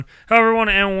Hello, everyone,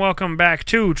 and welcome back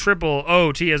to Triple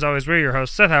OT. As always, we're your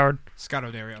hosts, Seth Howard, Scott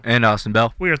O'Dario, and Austin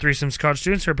Bell. We are three Sims college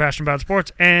students who are passionate about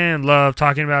sports and love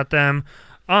talking about them.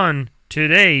 On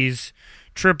today's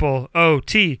Triple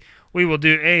OT, we will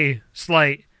do a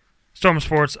slight Storm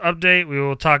Sports update. We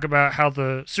will talk about how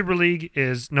the Super League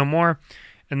is no more,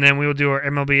 and then we will do our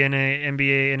MLB,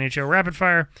 NBA, NHL Rapid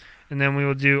Fire, and then we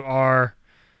will do our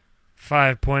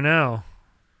 5.0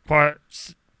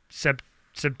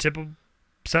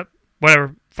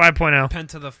 whatever, 5.0. Pen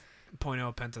to the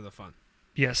 .0, pen to the fun.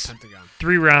 Yes. Pentagon.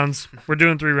 3 rounds. We're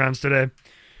doing 3 rounds today.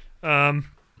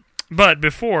 But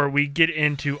before we get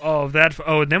into all of that,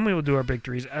 and then we will do our big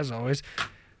threes, as always.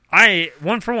 I'm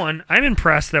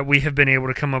impressed that we have been able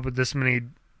to come up with this many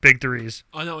big threes.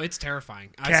 Oh, no, it's terrifying.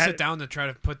 I sit down to try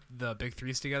to put the big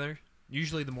threes together.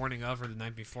 Usually the morning of or the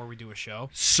night before we do a show.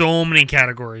 So many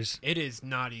categories. It is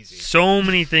not easy. So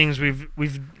many things.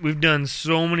 We've done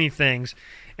so many things,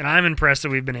 and I'm impressed that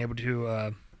we've been able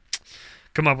to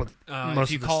come up with most of this stuff.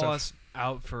 If you call us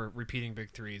out for repeating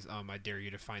big threes, I dare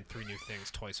you to find 3 new things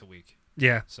twice a week.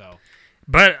 Yeah. So,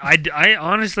 but I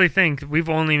honestly think we've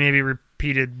only maybe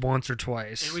repeated once or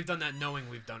twice. And we've done that knowing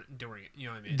we've done it during it. You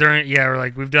know what I mean? Or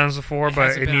like we've done this before,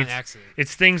 but it needs.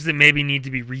 It's things that maybe need to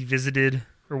be revisited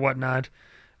or whatnot.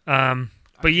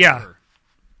 But yeah.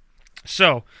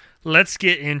 So let's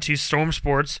get into Storm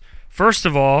Sports. First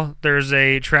of all, there's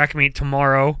a track meet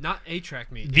tomorrow. Not a track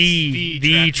meet.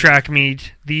 The track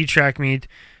meet. The track meet.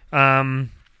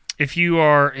 If you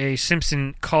are a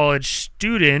Simpson College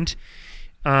student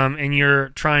and you're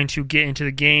trying to get into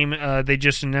the game, they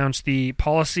just announced the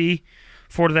policy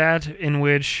for that, in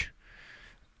which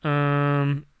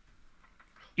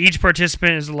each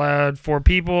participant is allowed 4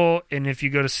 people, and if you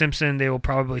go to Simpson, they will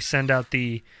probably send out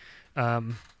the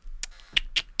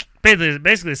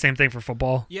basically the same thing for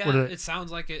football. Yeah, it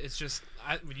sounds like it. It's just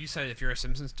when you said if you're a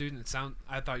Simpson student,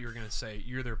 I thought you were going to say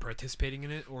you're either participating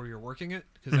in it or you're working it,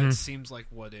 because that seems like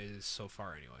what it is so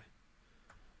far anyway.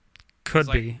 Could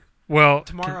be. Well,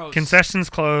 concessions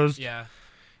closed. Yeah.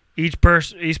 Each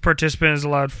participant is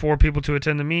allowed 4 people to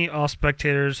attend the meet. All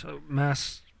spectators,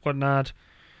 masks, whatnot.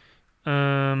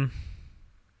 I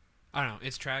don't know.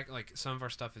 It's track. Like, some of our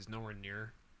stuff is nowhere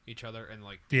near each other, and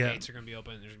like the gates are going to be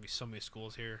open. There's going to be so many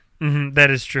schools here.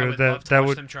 That is true. I would love to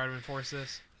watch them try to enforce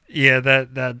this. Yeah,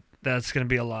 that's going to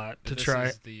be a lot to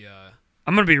try.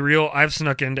 I'm going to be real. I've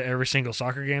snuck into every single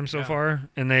soccer game so far,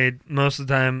 and they most of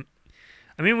the time.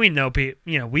 I mean, we know people.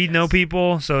 Know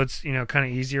people, so it's kind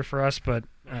of easier for us. But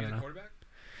I don't know. Quarterback?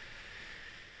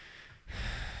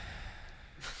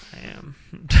 I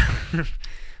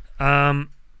am.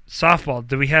 Softball.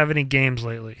 Do we have any games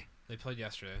lately? They played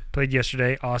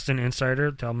yesterday. Austin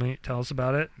Insider. Tell us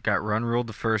about it. Got run ruled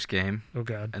the first game. Oh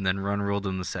God. And then run ruled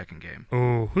in the second game.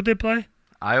 Oh, who'd they play?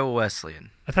 Iowa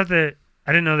Wesleyan. I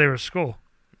didn't know they were a school.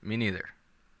 Me neither.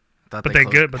 But they're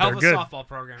good. Hell of a softball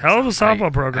program. Hell of a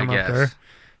softball program up there.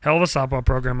 Hell of a softball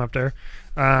program up there.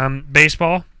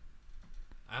 Baseball.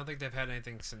 I don't think they've had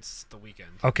anything since the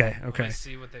weekend. Okay. Let's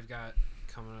see what they've got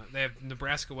coming up. They have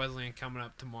Nebraska Wesleyan coming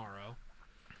up tomorrow.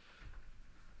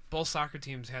 Both soccer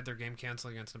teams had their game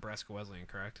canceled against Nebraska Wesleyan,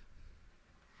 correct?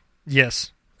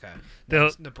 Yes. Okay.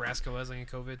 Nebraska Wesleyan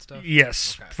COVID stuff.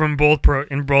 Yes, okay. From both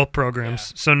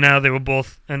programs. Yeah. So now they will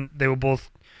both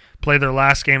play their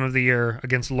last game of the year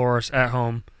against Loras at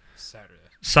home.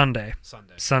 Sunday.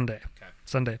 Okay.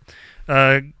 Sunday.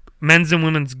 Men's and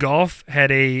women's golf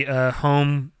had a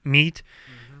home meet.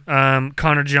 Mm-hmm.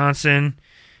 Connor Johnson,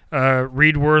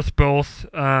 Reed Worth both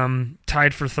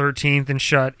tied for 13th and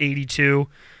shot 82.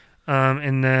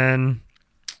 And then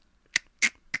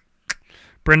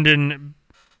Brendan,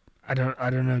 I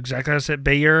don't know exactly how to say it,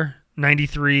 Bayer,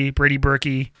 93, Brady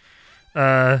Berkey,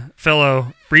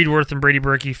 fellow Reed Worth and Brady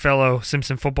Berkey, fellow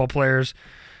Simpson football players.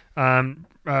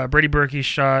 Brady Berkey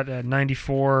shot at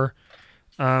 94,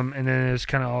 and then it was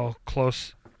kind of all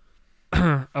close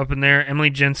up in there. Emily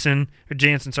Jansen,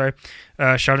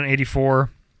 shot an 84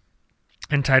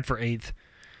 and tied for 8th.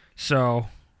 So,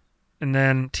 and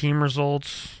then team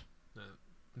results.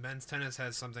 Men's tennis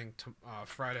has something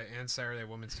Friday and Saturday.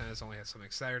 Women's tennis only has something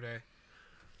Saturday.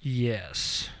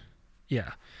 Yes.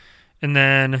 Yeah. And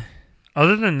then,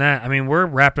 other than that, I mean, we're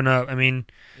wrapping up. I mean,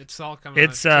 it's all coming.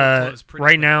 It's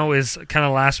right now is kind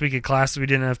of last week of classes. We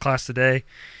didn't have class today,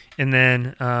 and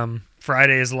then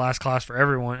Friday is the last class for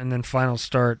everyone, and then finals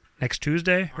start next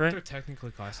Tuesday. Aren't right? there technically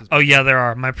classes? Oh yeah, there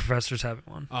are. My professors have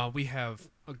one. We have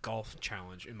a golf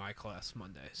challenge in my class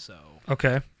Monday, so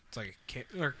okay. It's like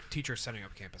our teacher setting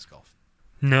up campus golf.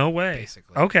 No way.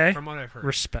 Basically. Okay. From what I've heard.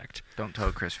 Respect. Don't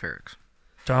tell Chris Ferricks.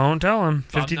 Don't tell him.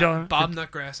 $50. Bob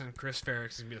Nutgrass and Chris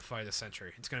Ferrix is gonna be the fight of the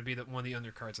century. It's gonna be one of the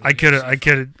undercards. Of the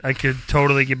I could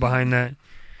totally get behind that.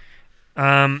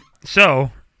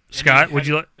 So Scott, would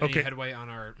you like? Any Okay. headway on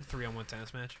our 3-on-1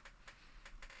 tennis match?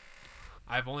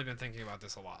 I've only been thinking about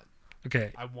this a lot.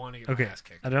 Okay. I want to get Okay. my ass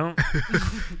kicked. I don't.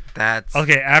 That's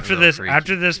Okay. After a little this, freaky.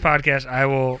 after this podcast, I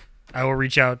will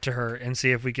reach out to her and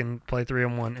see if we can play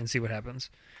 3-on-1 and see what happens.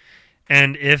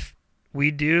 And if we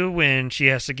do win, she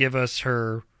has to give us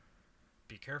her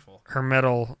Be careful.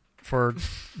 medal for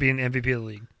being MVP of the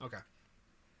league. Okay.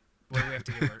 What do we have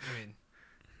to give her? I mean,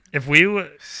 If we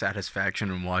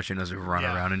satisfaction in watching us run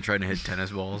Yeah. around and trying to hit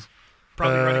tennis balls.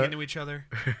 probably running Uh, into each other,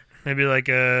 maybe like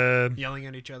yelling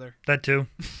at each other. that too.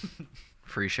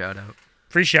 Free shout out.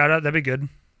 Free shout out, that'd be good.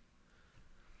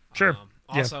 Sure.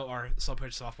 Yeah. Also, our slow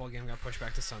pitch softball game got pushed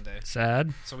back to Sunday.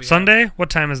 Sad. So we Sunday? What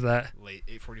time is that? have late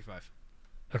 8:45.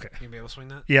 Okay. You gonna be able to swing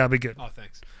that? Yeah, I'll be good. Oh,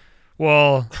 thanks.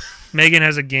 Well, Megan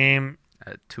has a game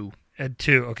At 2. at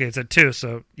 2. Okay, it's at 2,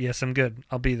 so yes, I'm good.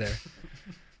 I'll be there.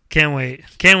 Can't wait.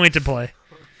 Can't wait to play.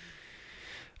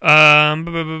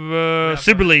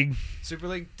 Super League Super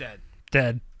League dead.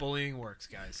 dead. Bullying works,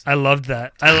 guys. I loved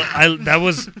that. I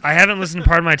haven't listened to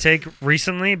Part of My Take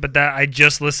recently, but that I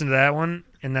just listened to that one,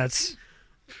 and that's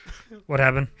what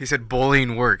happened. He said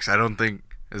bullying works. I don't think.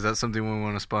 Is that something we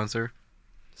want to sponsor?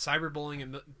 Cyberbullying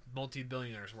and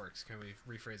multi-billionaires works. Can we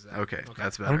rephrase that? Okay,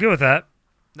 that's better. I'm good with that.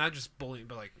 Not just bullying,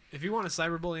 but like if you want to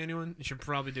cyberbully anyone, you should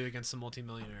probably do it against the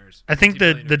multi-millionaires. I think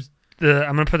the multi-billionaires.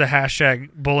 I'm gonna put the hashtag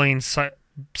bullying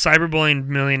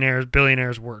cyberbullying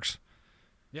billionaires works.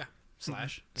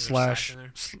 slash Is there a Slash in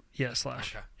there? yeah,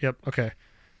 slash. Okay. Yep. Okay.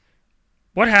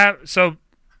 What happened? So,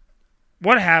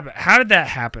 what happened? How did that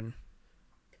happen?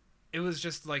 It was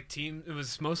just like team. It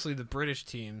was mostly the British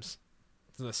teams.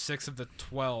 The 6 of the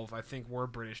 12, I think, were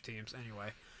British teams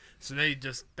anyway. So they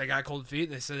got cold feet.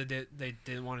 And they said they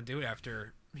didn't want to do it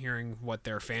after hearing what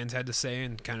their fans had to say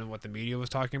and kind of what the media was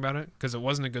talking about it, because it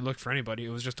wasn't a good look for anybody. It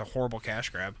was just a horrible cash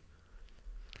grab.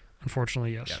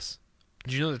 Unfortunately, yes. Yes.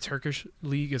 Did you know the Turkish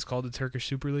league is called the Turkish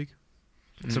Super League?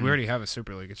 So we already have a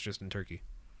Super League. It's just in Turkey.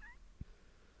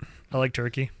 I like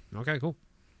Turkey. Okay, cool.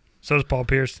 So does Paul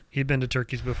Pierce. He'd been to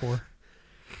Turkey's before.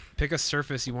 Pick a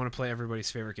surface you want to play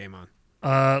everybody's favorite game on.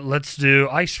 Let's do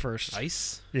ice first.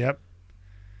 Ice? Yep.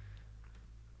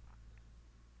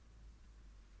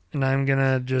 And I'm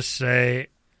gonna just say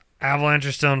Avalanche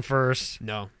are still in first.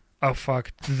 No. Oh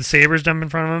fuck! Did the Sabres jump in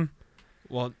front of him?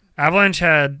 Well, Avalanche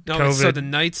had no. COVID. So the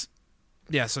Knights.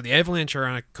 Yeah, so the Avalanche are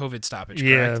on a COVID stoppage.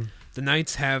 Yeah. Correct? The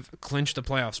Knights have clinched a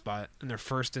playoff spot, and they're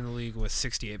first in the league with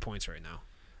 68 points right now.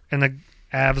 And the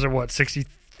Avs are what,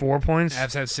 64 points?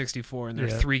 Avs have 64, and they're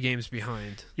Yeah. 3 games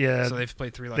behind. Yeah. So they've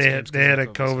played 3 less they games. had, 'cause they had a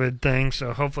of COVID thing,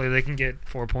 so hopefully they can get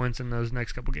 4 points in those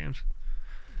next couple games.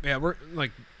 Yeah, we're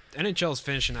like NHL's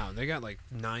finishing out. They got like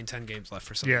 9-10 games left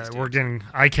for some. Yeah, of these we're teams. getting.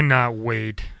 I cannot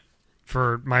wait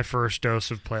for my first dose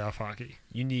of playoff hockey.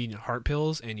 You need heart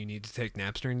pills, and you need to take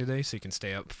naps during the day so you can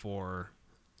stay up for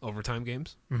overtime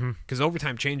games. Mm-hmm. Because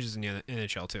overtime changes in the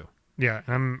NHL too. Yeah,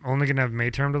 and I'm only gonna have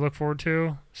May term to look forward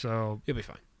to, so You'll be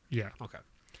fine. yeah, Okay.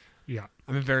 yeah.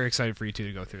 I'm very excited for you two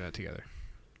to go through that together.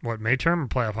 What, May term or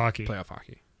playoff hockey? Playoff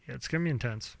hockey. Yeah, it's gonna be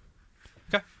intense.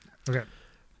 Okay. Okay.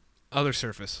 Other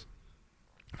surface.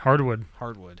 Hardwood.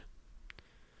 Hardwood.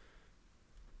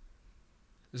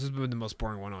 This has been the most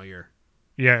boring one all year.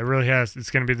 Yeah, it really has. It's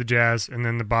gonna be the Jazz, and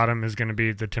then the bottom is gonna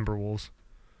be the Timberwolves.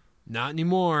 Not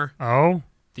anymore. Oh,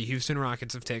 The Houston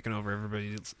Rockets have taken over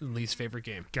everybody's least favorite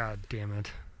game. god damn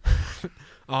it!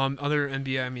 Other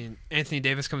NBA, I mean, Anthony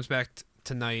Davis comes back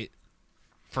tonight.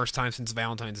 First time since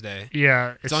Valentine's Day.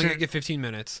 Yeah, It's only going to get 15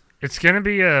 minutes. It's gonna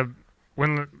be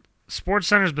when the Sports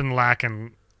Center's been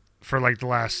lacking for like the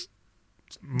last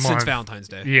month. Since Valentine's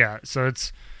Day. Yeah, so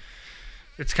it's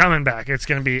coming back. It's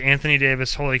gonna be Anthony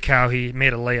Davis. Holy cow, he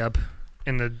made a layup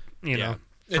in the know.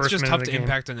 It's first just minute tough of to the game.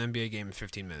 impact an NBA game in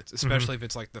 15 minutes, especially if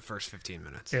it's like the first 15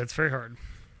 minutes. Yeah, it's very hard.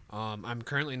 I'm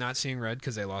currently not seeing red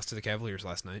because they lost to the Cavaliers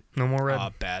last night. No more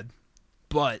red. Bad.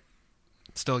 But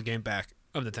still a game back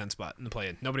of the 10 spot in the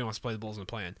play-in. Nobody wants to play the Bulls in the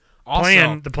play-in.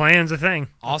 Also, the play-in's a thing.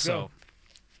 Let's also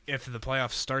go. if the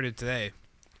playoffs started today,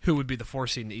 who would be the 4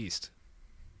 seed in the East?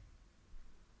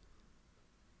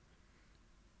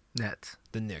 Nets.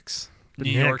 The Knicks. The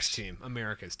New Knicks. York's team.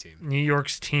 America's team. New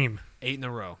York's team. 8 in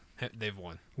a row. They've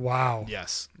won. Wow.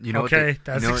 Yes. You know Okay, what they,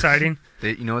 that's you know exciting.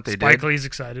 You know what they Spike did? Lee's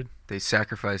excited, They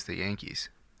sacrificed the Yankees.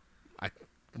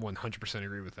 100%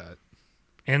 agree with that.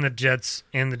 and the Jets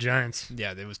and the Giants.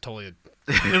 Yeah, it was totally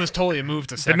a move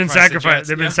to They've been sacrifice the Jets,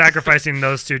 They've been yeah. sacrificing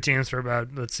those two teams for about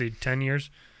 10 years.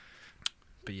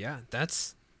 But yeah,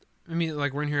 that's I mean,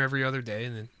 like, we're in here every other day,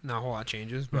 and then not a whole lot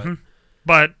changes, but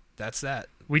But that's that.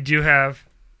 we do have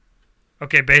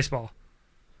baseball.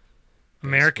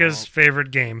 America's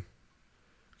favorite game.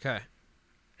 Okay.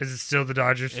 Is it still the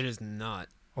Dodgers? It is not.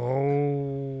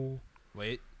 Oh.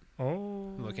 Wait.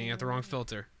 Oh. I'm looking at the wrong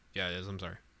filter. Yeah, it is. I'm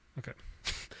sorry. Okay.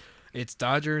 It's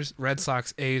Dodgers, Red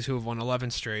Sox, A's, who have won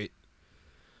 11 straight.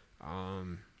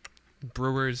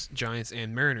 Brewers, Giants,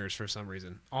 and Mariners for some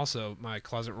reason. Also, my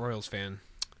Closet Royals fan,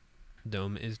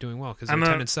 Dome, is doing well because they're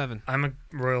 10-7. I'm a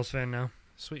Royals fan now.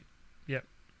 Sweet. Yep.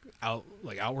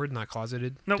 Outward, not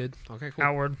closeted. Nope. Did? Okay, cool.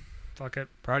 Outward. Fuck it.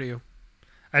 Proud of you.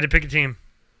 I had to pick a team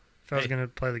if I was Hey. going to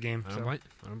play the game. I So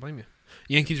don't blame you.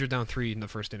 Yankees are down 3 in the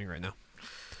first inning right now.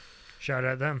 shout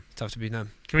out them. Tough to beat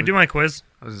them. Can we do my quiz?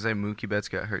 I was gonna say Mookie Betts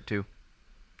got hurt too.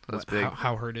 That's big.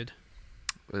 How hurted?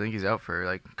 I think he's out for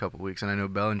like a couple weeks, and I know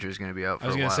Bellinger's gonna be out for I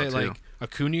was a gonna while say too. like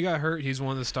Acuna got hurt. He's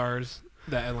one of the stars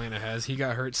that Atlanta has. He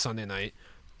got hurt Sunday night.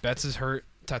 Betts is hurt.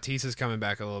 Tatis is coming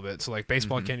back a little bit. So like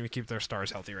baseball can't even keep their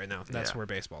stars healthy right now. That's where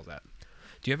baseball's at.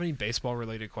 Do you have any baseball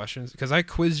related questions? Because I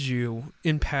quizzed you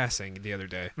in passing the other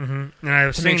day Mm-hmm. And I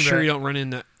was to saying make sure that, you don't run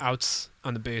into outs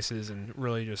on the bases and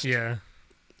really just Yeah.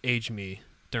 age me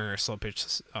during our slow pitch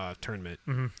tournament.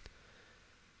 Mm-hmm.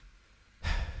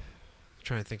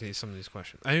 Trying to think of some of these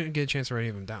questions. I didn't get a chance to write any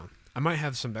of them down. I might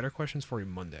have some better questions for you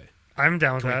Monday. I'm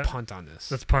down with Can we that. punt on this?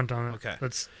 Let's punt on it. Okay.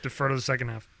 Let's defer to the second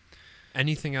half.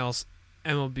 Anything else?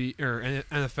 MLB or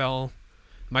NFL?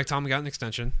 Mike Tomlin got an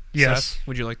extension. Yes. Seth,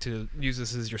 would you like to use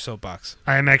this as your soapbox?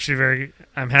 I'm actually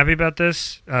I'm happy about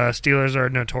this. Steelers are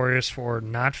notorious for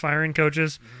not firing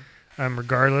coaches,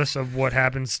 regardless of what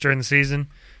happens during the season.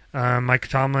 Mike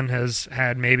Tomlin has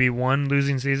had maybe one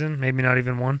losing season, maybe not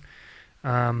even one,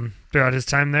 throughout his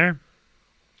time there.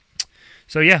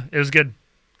 So, yeah, it was good.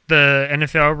 The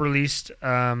NFL released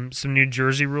some new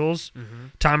jersey rules.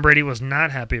 Tom Brady was not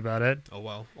happy about it. Oh,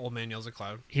 well. Old man yells at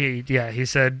cloud. He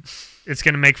said it's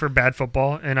going to make for bad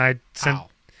football, and I sent. How?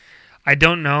 I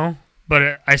don't know,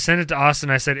 but I sent it to Austin.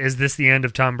 I said, "Is this the end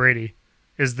of Tom Brady?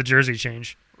 Is the jersey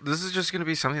change?" This is just gonna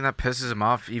be something that pisses him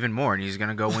off even more, and he's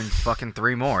gonna go win fucking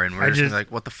 3 more, and we're I just gonna just- be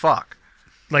like, what the fuck?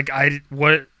 Like I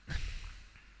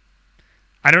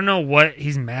don't know what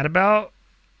he's mad about,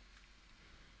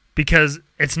 because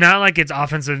it's not like it's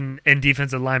offensive and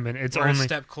defensive linemen. It's We're a only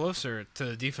step closer to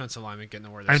the defensive lineman getting the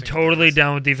word. I'm totally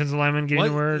down with defensive linemen getting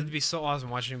the word. It'd be so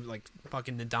awesome watching him like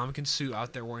fucking Ndamukong Suh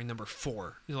out there wearing number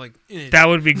 4. You're like That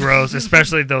would be gross,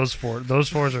 especially those 4.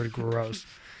 Those 4s are gross.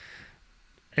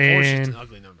 4 is just And an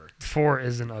ugly number. 4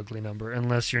 is an ugly number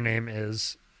unless your name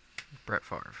is Brett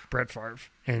Favre. Brett Favre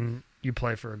and you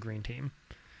play for a green team.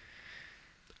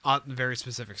 Very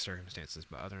specific circumstances,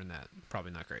 but other than that,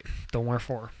 probably not great. Don't wear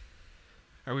 4.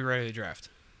 Are we ready to draft?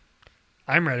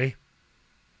 I'm ready.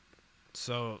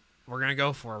 So we're gonna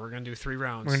go for it. We're gonna do 3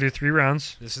 rounds. We're going to do 3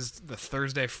 rounds. This is the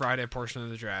Thursday, Friday portion of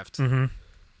the draft. Mm-hmm.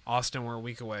 Austin, we're a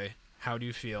week away. How do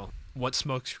you feel? What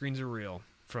smoke screens are real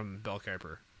from Bell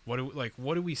Kuiper? What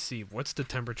do we see? What's the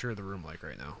temperature of the room like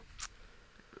right now?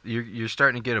 You're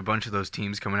starting to get a bunch of those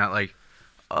teams coming out like,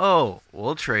 oh,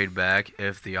 we'll trade back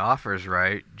if the offer's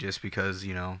right, just because,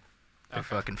 you know, they're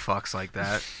fucking fucks like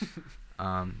that.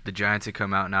 The Giants have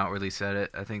come out and outwardly said it.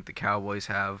 I think the Cowboys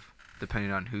have,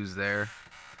 depending on who's there.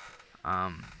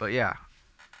 But yeah,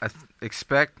 I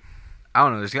expect. I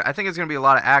don't know. I think it's going to be a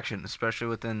lot of action, especially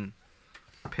within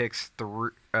picks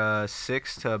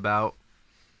 6 to about.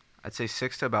 I'd say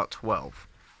 6 to about 12.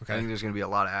 Okay. I think there's going to be a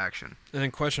lot of action. And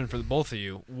then question for the both of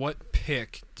you: what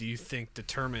pick do you think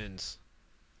determines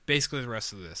basically the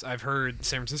rest of this? I've heard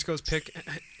San Francisco's pick.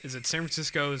 Is it San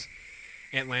Francisco's?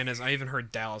 Atlanta's. I even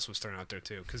heard Dallas was thrown out there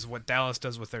too, because what Dallas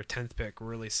does with their 10th pick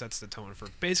really sets the tone for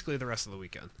basically the rest of the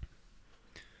weekend.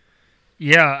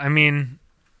 Yeah, I mean,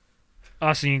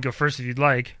 Austin, you can go first if you'd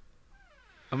like.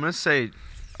 I'm going to say,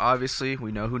 obviously,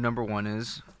 we know who number 1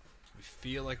 is. We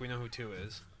feel like we know who 2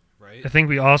 is, right? I think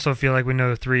we also feel like we know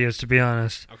who 3 is, to be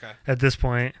honest, Okay. at this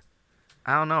point.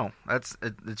 I don't know.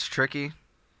 It's tricky,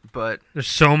 but There's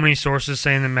so many sources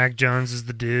saying that Mac Jones is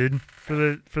the dude for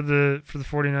the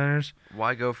 49ers.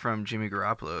 why go from Jimmy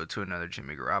Garoppolo to another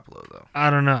Jimmy Garoppolo though?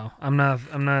 I don't know. I'm not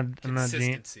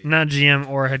Consistency. not GM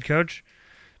or head coach,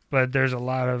 but there's a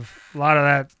lot of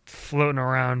that floating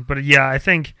around. But yeah, I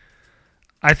think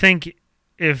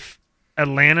if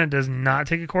Atlanta does not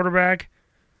take a quarterback,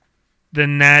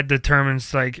 then that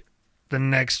determines like the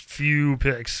next few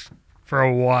picks for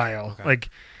a while. Okay. Like,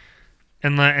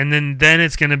 and then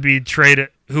it's going to be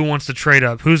who wants to trade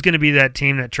up? Who's going to be that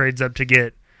team that trades up to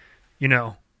get,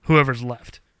 whoever's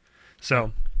left?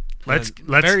 So let's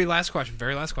Very last question.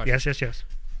 yes.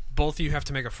 Both of you have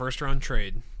to make a first round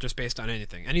trade just based on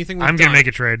anything. Anything we've I'm going done. to make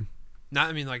a trade. Not,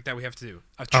 I mean, like that we have to do.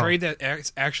 A Oh. trade that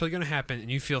is actually going to happen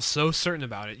and you feel so certain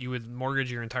about it, you would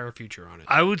mortgage your entire future on it.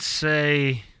 I would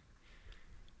say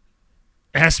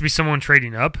it has to be someone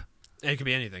trading up. It could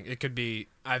be anything. It could be,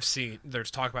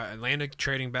 there's talk about Atlanta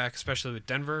trading back, especially with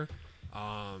Denver.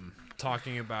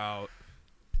 Talking about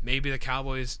maybe the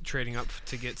Cowboys trading up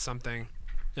to get something.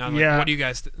 Now, like, Yeah. what do you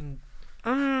guys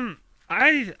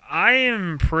I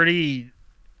am pretty,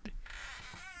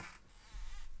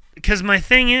 because my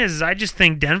thing is I just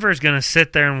think Denver's gonna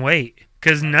sit there and wait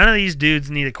because none of these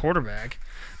dudes need a quarterback.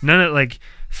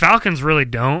 Falcons really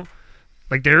don't,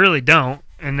 like they really don't,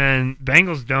 and then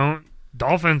Bengals don't.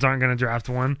 Dolphins aren't gonna draft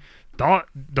one.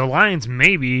 The Lions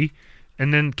maybe,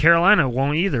 and then Carolina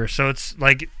won't either. So it's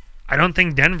like I don't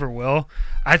think Denver will.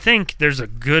 I think there's a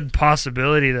good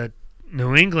possibility that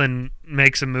New England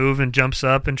makes a move and jumps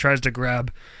up and tries to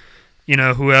grab,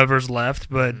 whoever's left.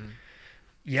 But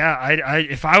yeah, I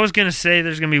if I was gonna say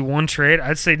there's gonna be one trade,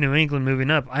 I'd say New England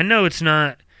moving up. I know it's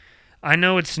not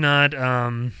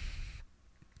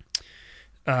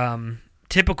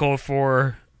typical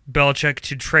for Belichick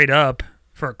to trade up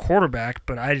for a quarterback,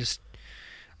 but I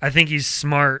think he's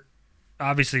smart.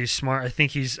 Obviously, he's smart. I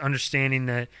think he's understanding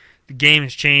that the game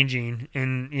is changing,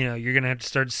 and you're gonna have to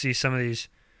start to see some of these.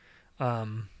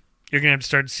 You're gonna have to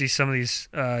start to see some of these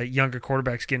younger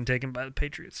quarterbacks getting taken by the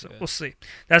Patriots. So we'll see.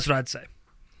 That's what I'd say.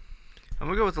 I'm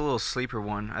gonna go with a little sleeper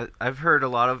one. I've heard a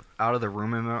lot out of the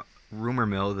rumor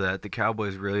mill that the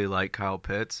Cowboys really like Kyle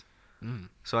Pitts,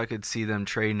 so I could see them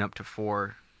trading up to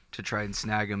 4 to try and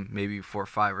snag him, maybe for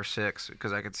 5 or 6,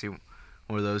 because I could see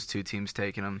one of those two teams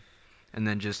taking him, and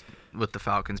then just with the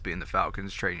Falcons being the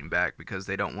Falcons trading back because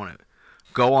they don't want to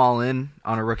go all in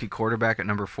on a rookie quarterback at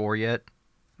number 4 yet,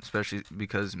 especially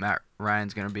because Matt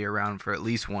Ryan's going to be around for at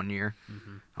least 1 year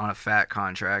on a fat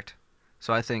contract.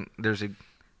 So I think there's a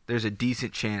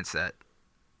decent chance that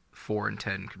 4 and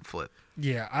 10 could flip.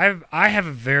 Yeah,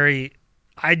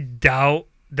 I doubt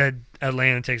that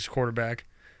Atlanta takes a quarterback.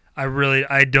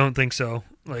 I don't think so.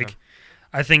 Okay.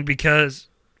 I think because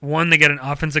 1, they get an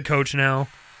offensive coach now,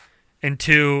 and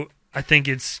 2, I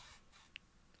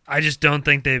don't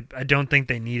think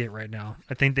they need it right now.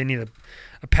 I think they need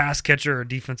a pass catcher or a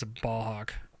defensive ball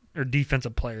hawk or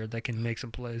defensive player that can make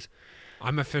some plays.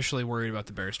 I'm officially worried about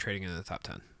the Bears trading in the top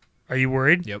 10. Are you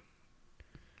worried? Yep.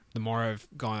 The more I've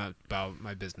gone about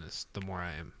my business, the more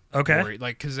I am Okay. worried.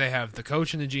 Like, because they have the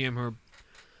coach and the GM who are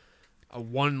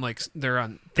they're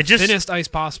on the It just- thinnest ice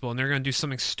possible, and they're going to do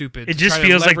something stupid. It to just try to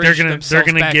feels like they're leverage gonna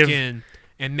themselves back give- in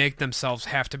and make themselves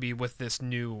have to be with this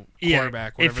new Yeah,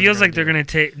 quarterback. it whatever feels like they're do. going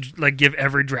to give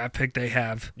every draft pick they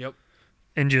have. Yep.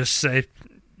 And just say,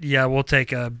 yeah, we'll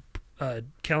take a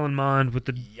Kellen Mond with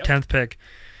the 10th pick.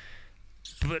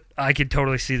 But I could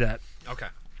totally see that. Okay.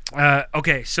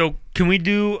 Okay, so can we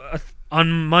do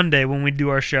on Monday when we do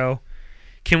our show?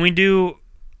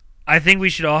 I think we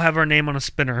should all have our name on a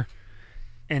spinner,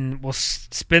 and we'll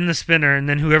spin the spinner, and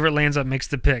then whoever it lands up makes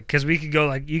the pick. Because we could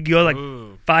go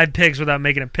Ooh. 5 picks without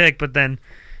making a pick, but then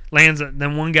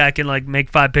then one guy can make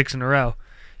 5 picks in a row.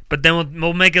 But then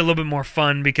we'll make it a little bit more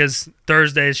fun because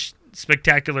Thursday's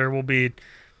spectacular will be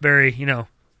very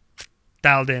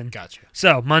dialed in. Gotcha.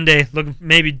 So Monday,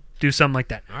 maybe do something like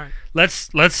that. All right.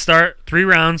 Let's start 3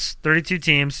 rounds, 32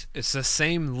 teams. It's the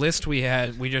same list we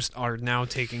had. We just are now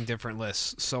taking different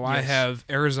lists. So I Yes. have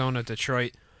Arizona,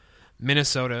 Detroit,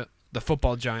 Minnesota, the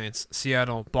Football Giants,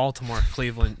 Seattle, Baltimore,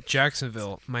 Cleveland,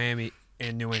 Jacksonville, Miami,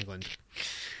 and New England.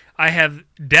 I have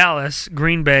Dallas,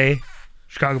 Green Bay,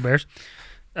 Chicago Bears,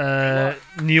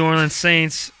 New Orleans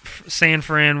Saints, San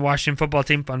Fran, Washington Football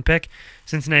Team, fun pick,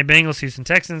 Cincinnati Bengals, Houston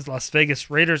Texans, Las Vegas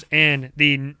Raiders, and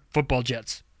the Football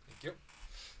Jets. Yep.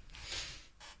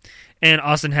 And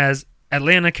Austin has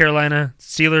Atlanta, Carolina,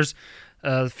 Steelers,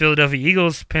 Philadelphia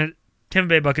Eagles, Tampa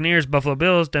Bay Buccaneers, Buffalo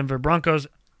Bills, Denver Broncos,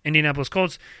 Indianapolis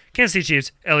Colts, Kansas City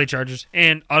Chiefs, LA Chargers,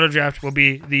 and auto draft will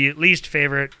be the least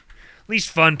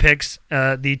fun picks,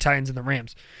 the Titans and the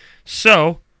Rams.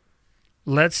 So,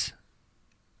 let's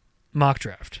mock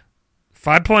draft.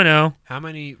 5.0. How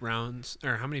many rounds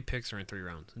or how many picks are in 3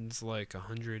 rounds? It's like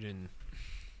 100 and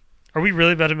Are we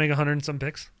really about to make 100 and some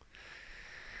picks?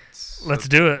 So Let's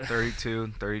do it.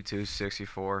 32,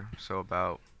 64, so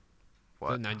about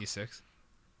what? 96.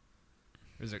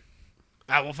 Is it?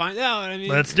 We'll find out. I mean,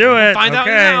 Let's do it. Find out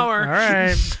in Okay. an hour. All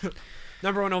right.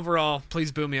 Number 1 overall.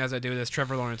 Please boo me as I do this.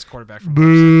 Trevor Lawrence, quarterback from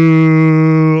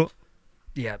Clemson. Boo.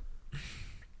 Yeah,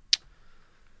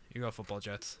 You go Football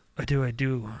Jets. I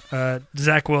do.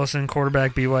 Zach Wilson,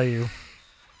 quarterback, BYU.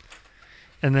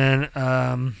 And then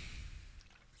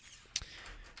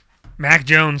Mac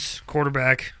Jones,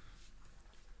 quarterback,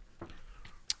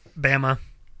 Bama.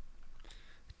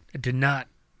 It did not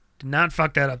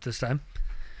fuck that up this time.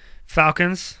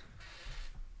 Falcons.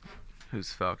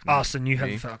 Who's Falcon? Austin, you have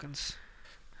Me? the Falcons.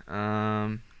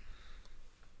 No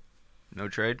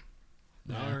trade.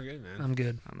 No, Yeah. we're good, man. I'm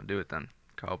good. I'm gonna do it then.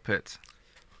 Kyle Pitts.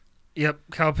 Yep,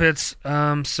 Kyle Pitts.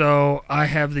 So I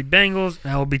have the Bengals,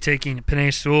 and I will be taking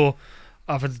Penei Sewell,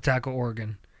 offensive tackle,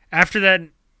 Oregon. After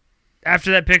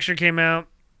that picture came out,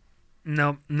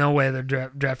 no way they're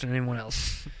drafting anyone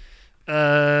else.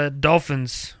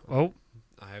 Dolphins. Oh,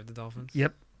 I have the Dolphins.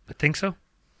 yep, I think so.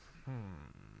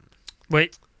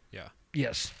 Wait. Yeah.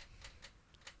 Yes.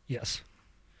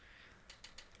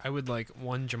 I would like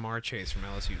one Jamar Chase from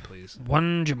LSU, please.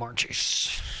 One Jamar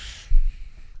Chase.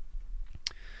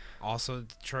 Also,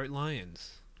 Detroit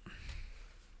Lions.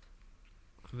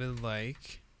 I would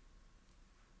like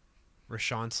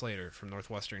Rashawn Slater from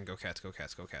Northwestern. Go Cats, go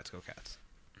Cats, go Cats, go Cats.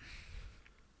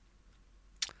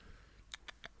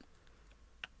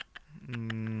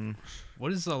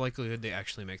 What is the likelihood they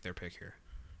actually make their pick here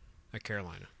at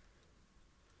Carolina?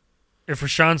 If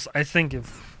I think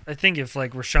if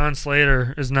like Rashawn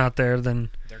Slater is not there, then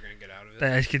They're going to get out of it.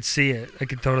 I could see it. I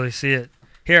could totally see it.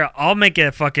 Here, I'll make it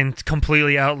a fucking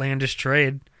completely outlandish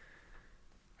trade.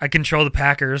 I control the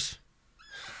Packers.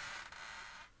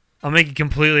 I'll make a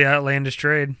completely outlandish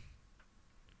trade.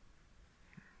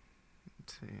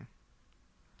 Let's see.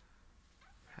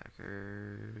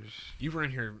 Packers. You were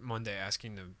in here Monday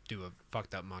asking to do a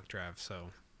fucked up mock draft,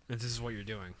 so if this is what you're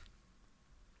doing.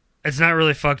 It's not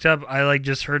really fucked up. I like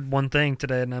just heard one thing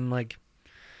today, and I'm like,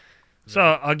 so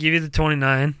I'll give you the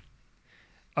 29.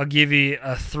 I'll give you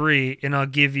a 3, and I'll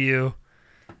give you.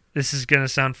 This is gonna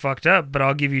sound fucked up, but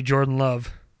I'll give you Jordan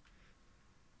Love.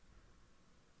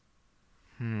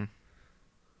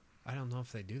 I don't know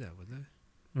if they do that, would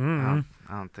they? Mm.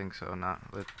 I don't think so. Not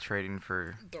with trading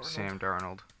for Darnold. Sam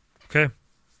Darnold. Okay,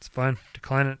 it's fine.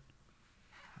 Decline it.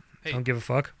 Hey, Don't give a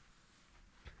fuck.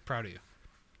 proud of you.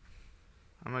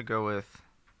 I'm gonna go with.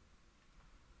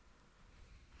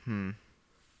 You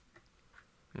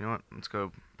know what? Let's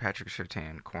go Patrick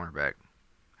Surtain, cornerback,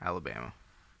 Alabama.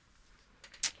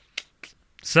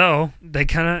 So they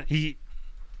kind of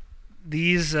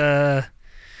these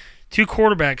two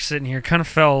quarterbacks sitting here kind of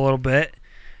fell a little bit.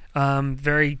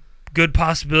 Very good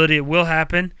possibility it will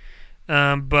happen,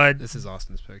 but This is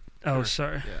Austin's pick. oh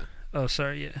sorry, Yeah. oh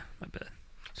sorry, yeah, my bad.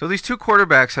 So these two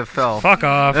quarterbacks have fell. Fuck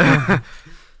off.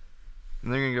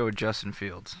 And they're gonna go with Justin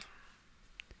Fields.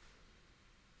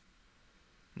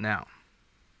 Now,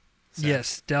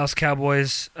 Yes, Dallas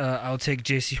Cowboys. I'll take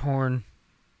J.C. Horn,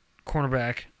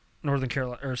 cornerback, Northern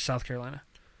Carolina or South Carolina.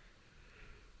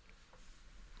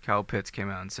 Kyle Pitts came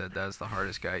out and said that was the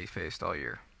hardest guy he faced all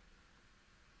year.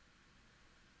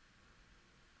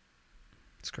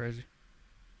 It's crazy.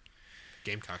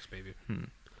 Gamecocks, baby.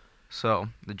 So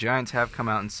the Giants have come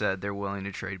out and said they're willing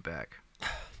to trade back.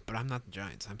 But I'm not the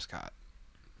Giants. I'm Scott.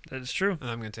 That is true. And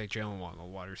I'm going to take Jalen Waddle,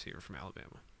 wide receiver from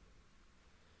Alabama.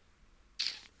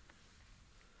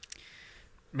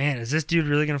 Man, is this dude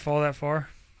really gonna fall that far?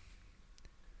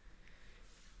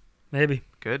 Maybe,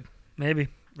 Good. maybe,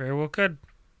 very well could.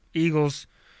 Eagles,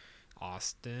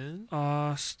 Austin.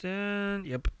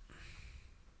 Yep.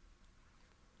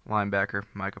 Linebacker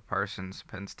Micah Parsons,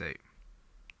 Penn State.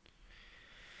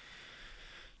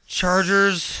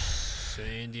 Chargers.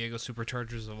 San Diego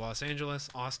Superchargers of Los Angeles.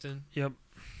 Austin. Yep.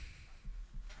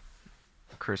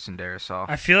 Kristen Darisaw.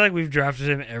 I feel like we've drafted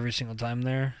him every single time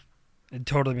there. It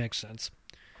totally makes sense.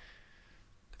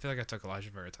 I feel like I took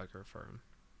Elijah Vera Tucker for him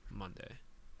Monday.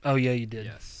 Oh yeah, you did.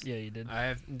 Yes. Yeah, you did. I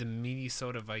have the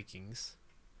Minnesota Vikings.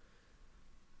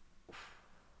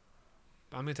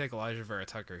 I'm going to take Elijah Vera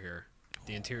Tucker here,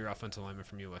 the interior offensive lineman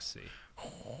from USC.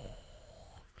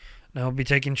 Now I'll be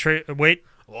taking wait,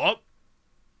 Whoop.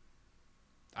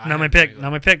 not my pick.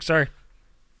 Not my pick. Sorry.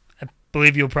 I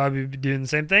believe you'll probably be doing the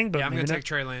same thing, but Yeah, I'm going maybe to not. take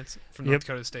Trey Lance from Yep. North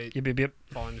Dakota State, Yep.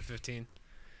 falling to 15.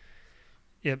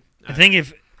 Yep. I think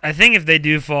if they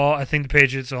do fall, I think the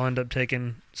Patriots will end up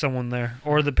taking someone there,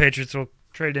 or the Patriots will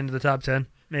trade into the top 10,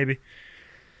 maybe.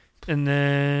 And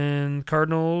then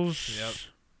Cardinals. Yep.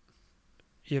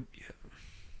 Yep.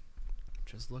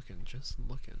 Just looking.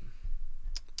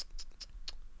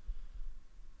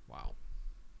 Wow.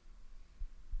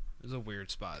 It was a weird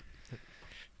spot.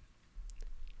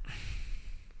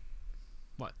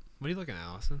 What? What are you looking at,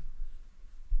 Austin?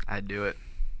 I'd do it.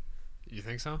 You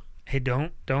think so? Hey,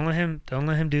 don't let him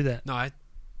do that. No,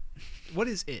 What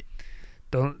is it?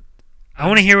 Don't. I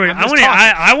want to hear what I'm I just want.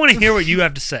 talking. I want to hear what you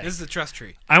have to say. This is a trust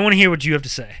tree. I want to hear what you have to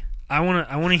say. I want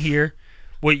to hear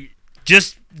what.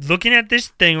 Just looking at this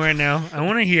thing right now, I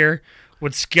want to hear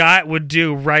what Scott would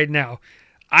do right now.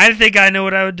 I think I know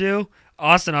what I would do.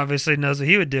 Austin obviously knows what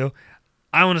he would do.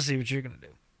 I want to see what you're going to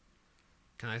do.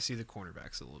 Can I see the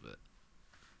cornerbacks a little bit?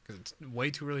 Because it's way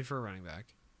too early for a running back.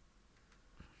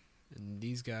 And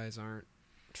these guys aren't.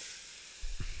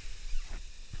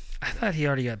 I thought he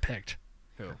already got picked.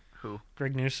 Who?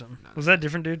 Greg Newsom. No. Was that a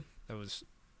different dude? That was.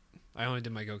 I only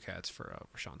did my Go Cats for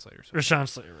Rashawn Slater. So. Rashawn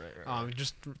Slater, right.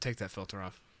 Just take that filter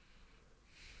off.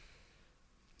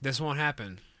 This won't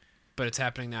happen, but it's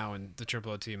happening now in the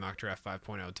Triple OT Mock Draft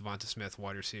 5.0. Devonta Smith,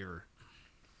 wide receiver.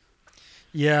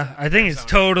 Yeah, I think it's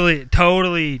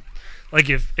totally like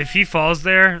if he falls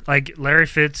there, like Larry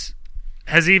Fitz,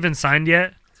 has he even signed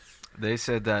yet? They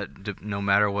said that no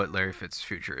matter what Larry Fitz's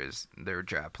future is, their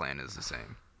draft plan is the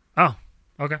same. Oh,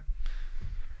 okay.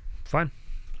 Fine.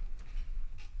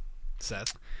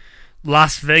 Seth.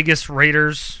 Las Vegas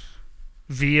Raiders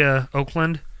via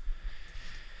Oakland.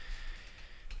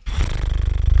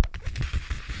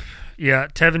 Yeah,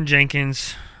 Tevin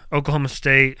Jenkins, Oklahoma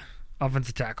State,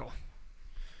 offensive tackle.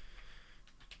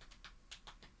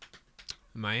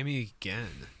 Miami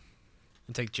again.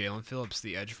 And take Jalen Phillips,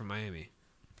 the edge from Miami.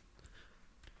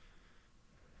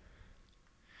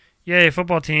 Yay,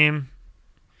 football team.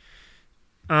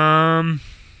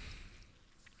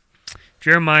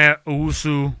 Jeremiah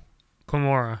Owusu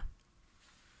Komora.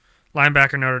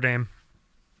 Linebacker, Notre Dame.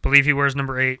 Believe he wears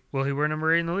number 8. Will he wear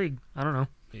number 8 in the league? I don't know.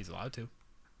 He's allowed to.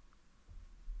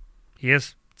 He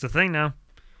is. It's a thing now.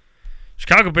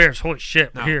 Chicago Bears. Holy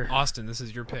shit. Now, We're here. Austin, this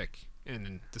is your pick.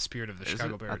 In the spirit of the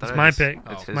Chicago Bears. It's my pick.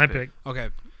 It's It's his my pick. pick. Okay,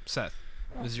 Seth,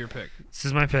 this is your pick. This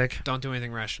is my pick. Don't do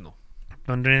anything rational.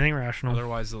 Don't do anything rational.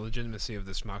 Otherwise, the legitimacy of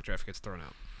this mock draft gets thrown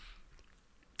out.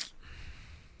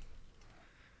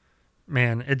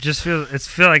 Man, it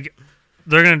feel like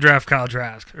they're gonna draft Kyle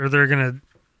Trask or they're gonna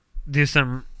do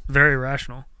something very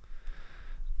rational.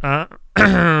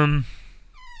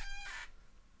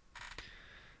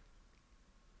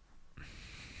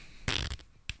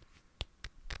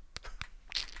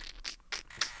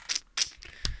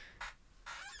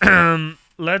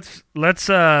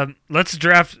 Let's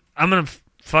draft. I'm gonna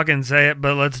fucking say it,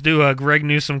 but let's do a Greg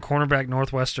Newsom cornerback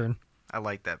Northwestern. I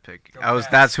like that pick. Go Cats.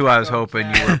 That's who I was Go hoping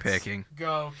you Cats. were picking.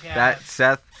 Go, Cats. That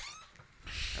Seth.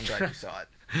 I'm glad you saw it.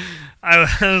 I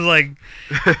was like,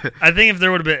 I think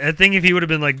if he would have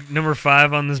been like number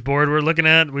 5 on this board we're looking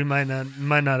at, we might not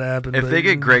happen. If but they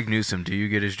get Greg Newsom, do you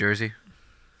get his jersey?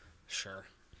 Sure.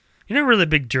 You're not really a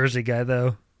big jersey guy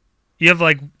though. You have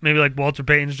maybe Walter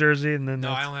Payton's jersey, and then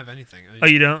No, I don't have anything. Oh,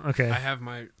 you don't? Okay. I have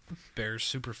my Bears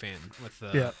super fan with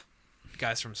the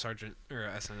guys from Sergeant or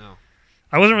SNL.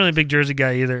 I wasn't really a big jersey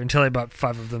guy either until I bought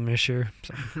 5 of them this year.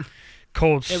 So.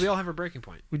 Colts. Hey, we all have a breaking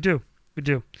point. We do.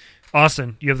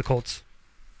 Austin, you have the Colts.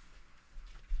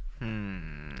 Hmm.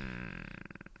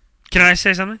 Can I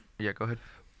say something? Yeah, go ahead.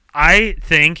 I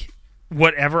think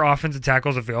whatever offensive tackle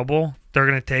is available, they're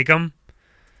going to take them.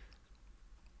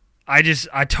 I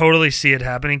totally see it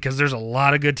happening because there's a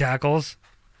lot of good tackles.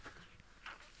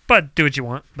 But do what you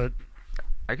want. But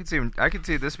I could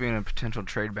see this being a potential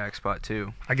trade back spot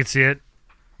too. I could see it.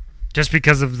 Just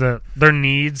because of their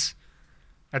needs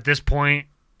at this point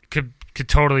could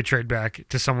totally trade back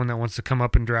to someone that wants to come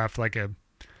up and draft like a,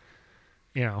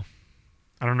 I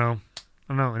don't know,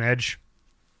 an edge.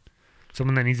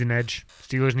 Someone that needs an edge.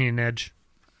 Steelers need an edge.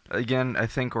 Again, I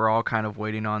think we're all kind of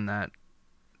waiting on that.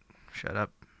 Shut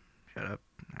up. All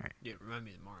right. Yeah, remind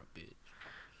me tomorrow, bitch.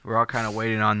 We're all kind of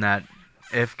waiting on that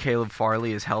if Caleb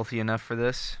Farley is healthy enough for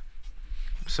this.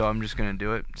 So I'm just going to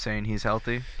do it, saying he's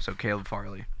healthy. So Caleb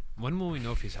Farley. When will we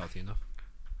know if he's healthy enough?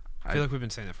 I feel like we've been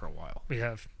saying that for a while. We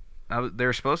have.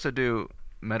 They're supposed to do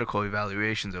medical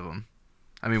evaluations of him.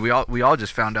 I mean, we all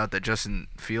just found out that Justin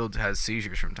Fields has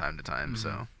seizures from time to time.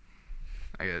 So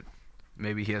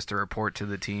maybe he has to report to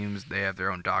the teams. They have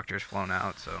their own doctors flown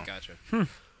out. So Gotcha.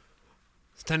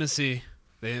 It's Tennessee.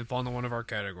 They didn't fall into one of our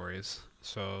categories.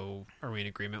 So are we in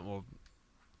agreement? We'll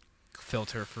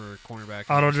filter for cornerback.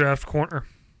 Auto draft corner.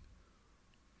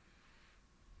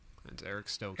 It's Eric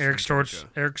Stokes. Eric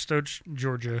from Stokes, Georgia.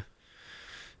 Georgia.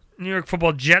 New York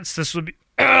Football Jets. This would be.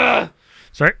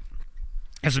 Sorry.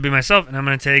 This would be myself, and I'm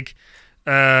going to take.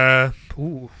 I'm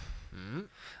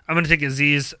going to take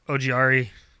Aziz Ojari,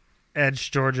 edge,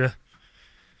 Georgia.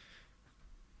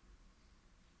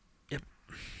 Yep.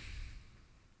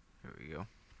 there we go.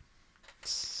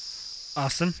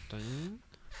 Austin.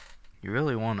 You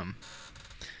really want him.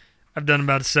 I've done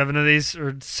about 7 of these,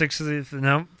 or 6 of these,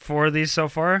 no, 4 of these so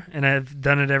far, and I've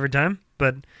done it every time.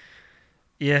 But,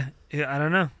 yeah, I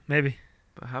don't know. Maybe.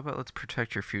 But how about let's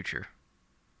protect your future?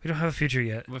 We don't have a future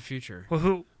yet. What future?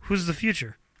 Well, who's the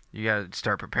future? You got to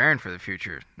start preparing for the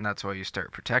future, and that's why you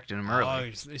start protecting them Oh,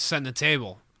 early. he's setting the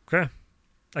table. Okay.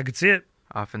 I could see it.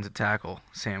 Offensive tackle,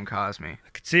 Sam Cosme, I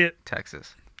could see it.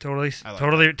 Texas. Totally, I like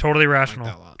totally that rational.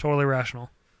 a lot. Totally rational.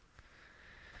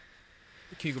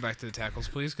 Can you go back to the tackles,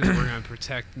 please? Because we're going to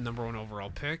protect the number 1 overall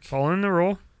pick. Following the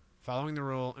rule. Following the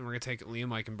rule, and we're going to take Liam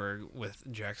Eichenberg with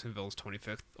Jacksonville's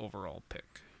 25th overall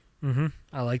pick. Mm-hmm.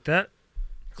 I like that.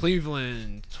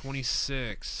 Cleveland,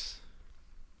 26.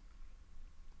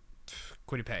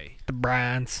 Kwity Paye. The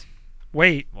Browns.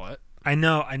 Wait, What? I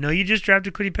know you just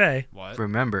drafted Kwity Paye, What?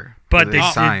 Remember, But who they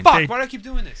signed. Fuck, They- why do I keep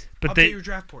doing this? but Update they- your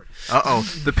draft board.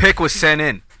 The pick was sent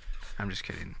in. I'm just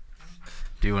kidding.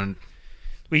 Do you want?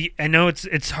 I know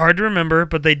it's hard to remember,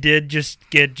 but they did just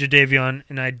get Jadeveon,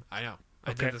 and I know.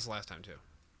 I Okay. did this last time, too.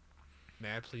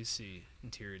 May I please see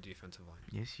interior defensive line?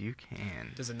 Yes, you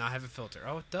can. Does it not have a filter?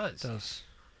 Oh, it does. does.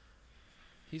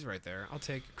 He's right there. I'll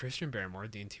take Christian Barrymore,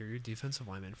 the interior defensive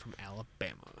lineman from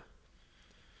Alabama.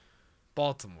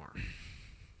 Baltimore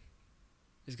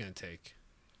is going to take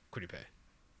Kwity Paye,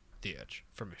 the edge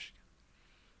from Michigan.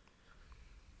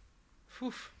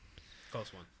 Whew.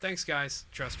 Close one. Thanks, guys.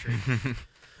 Trust tree.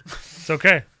 It's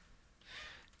okay.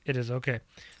 It is okay.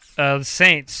 The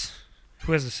Saints.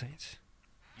 Who has the Saints?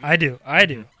 I do.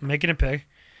 I'm making a pick.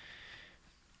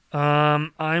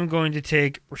 I'm going to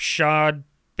take Rashad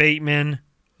Bateman,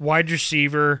 wide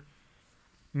receiver,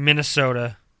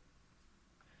 Minnesota.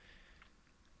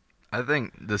 I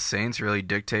think the Saints really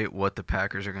dictate what the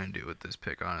Packers are going to do with this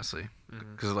pick, honestly.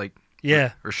 Because, like,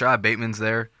 Yeah. Rashad Bateman's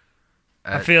there.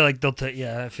 I feel like they'll take.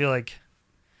 Yeah, I feel like.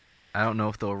 I don't know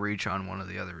if they'll reach on one of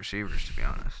the other receivers, to be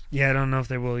honest. Yeah, I don't know if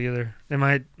they will either. They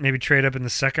might maybe trade up in the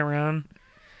second round,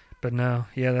 but no.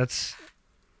 Yeah, that's.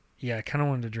 Yeah, I kind of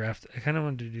wanted to draft. I kind of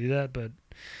wanted to do that, but.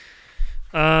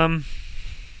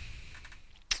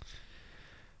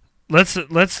 Let's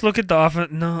look at the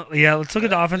offense. No, yeah, let's look at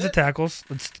the offensive tackles.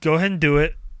 Let's go ahead and do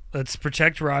it. Let's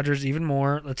protect Rodgers even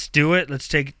more. Let's do it. Let's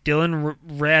take Dylan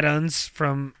Raduns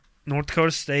from North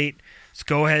Dakota State. Let's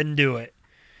go ahead and do it.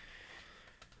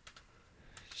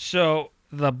 So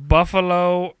the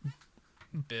Buffalo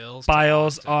Bills.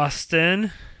 Biles to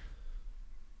Austin.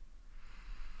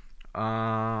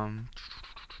 Austin.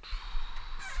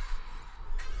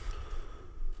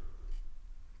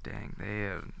 Dang, they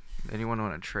have. Anyone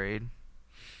want to trade?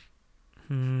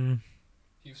 Houston.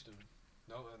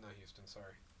 No, not Houston.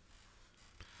 Sorry.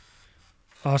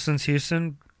 Austin's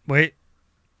Houston. Wait.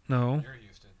 No, You're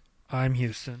Houston. I'm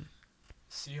Houston.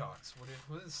 Seahawks.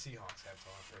 What does Seahawks have to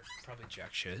offer? Probably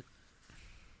jack shit.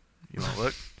 You want to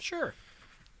look? Sure.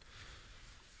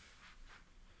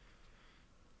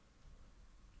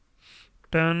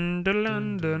 Dun dun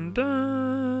dun dun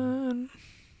dun.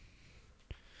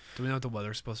 Do we know what the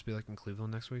weather's supposed to be like in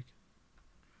Cleveland next week?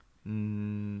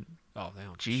 Mm, Oh, they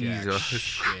don't. Jesus. Jack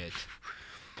shit.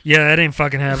 Yeah, that ain't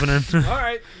fucking happening. All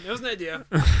right, it was an idea.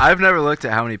 I've never looked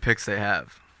at how many picks they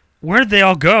have. Where'd they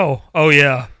all go? Oh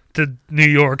yeah, to New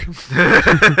York.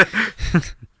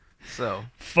 So,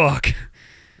 Fuck.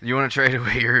 you want to trade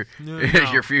away your No.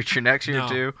 your future next year, No,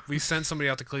 too? we sent somebody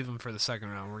out to Cleveland for the second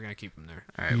round. We're gonna keep him there.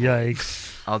 All right, well,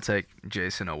 Yikes. I'll take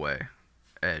Jason away.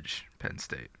 Edge, Penn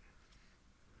State.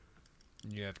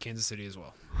 And you have Kansas City as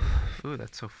well. Ooh,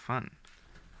 that's so fun.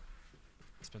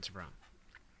 Spencer Brown.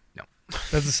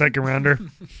 That's a second rounder.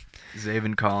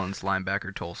 Zaven Collins,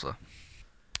 linebacker, Tulsa.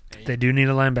 And, They do need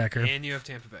a linebacker. and you have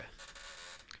Tampa Bay.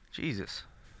 Jesus.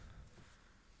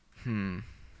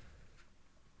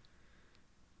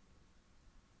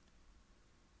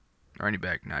 Running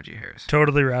back, Najee Harris.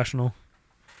 Totally rational.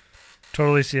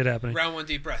 Totally see it happening. Round one,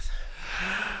 deep breath.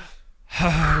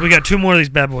 We got two more of these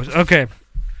bad boys. Okay.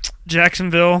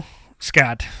 Jacksonville,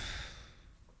 Scott.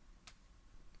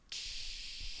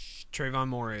 Trayvon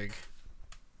Morig,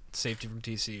 safety from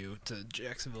TCU, to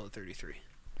Jacksonville at 33.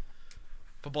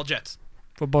 Football Jets.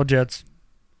 Football Jets.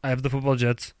 I have the football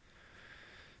Jets.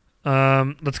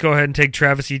 Let's go ahead and take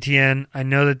Travis Etienne. I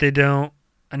know they don't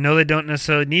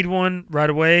necessarily need one right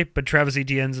away, but Travis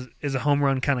Etienne is a home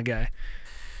run kind of guy.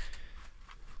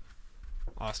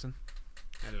 Austin.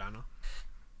 Atlanta.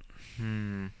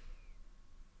 I'm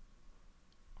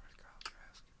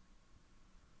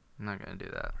not going to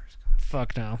do that.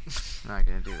 Fuck no. Not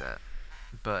going to do that.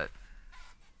 But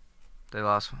they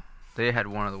lost. They had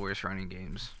one of the worst running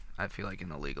games, I feel like, in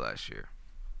the league last year.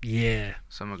 Yeah.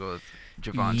 So I'm going to go with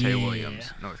Javonte Yeah.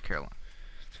 Williams, North Carolina.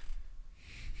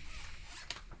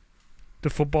 The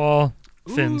football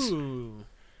Fins. Ooh.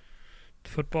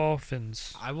 Football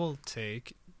Fins. I will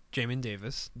take Jamin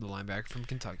Davis, the linebacker from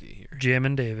Kentucky here.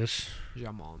 Jamin Davis.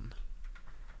 Jamon.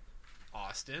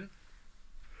 Austin.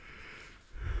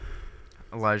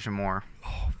 Elijah Moore,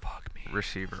 Oh, fuck me.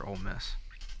 receiver, Ole Miss.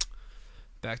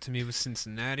 Back to me with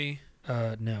Cincinnati.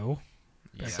 No.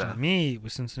 Back Yeah. to me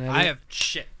with Cincinnati. I have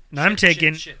shit. And I'm Shit,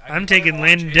 taking shit. I I'm would taking rather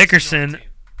Landon watch AFC North Dickerson, team.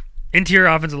 interior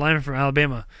offensive lineman from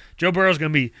Alabama. Joe Burrow is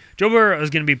going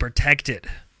to be protected.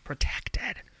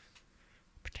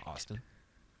 Austin.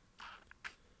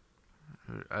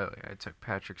 Oh, I took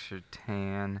Patrick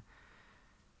Surtain.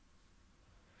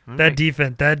 That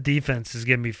defense is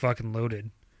going to be fucking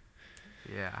loaded.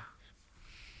 Yeah.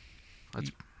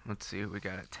 Let's see who we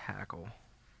got at tackle.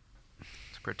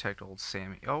 Let's protect old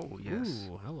Sammy. Oh yes,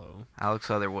 Ooh, hello. Alex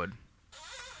Leatherwood.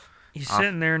 He's Off-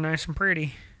 sitting there nice and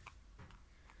pretty.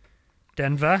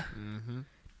 Denver. Mm-hmm.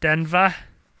 Denver.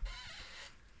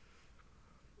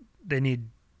 They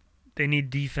need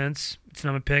defense. It's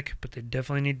not a pick, but they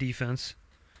definitely need defense.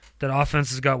 That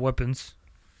offense has got weapons.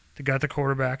 They got the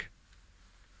quarterback.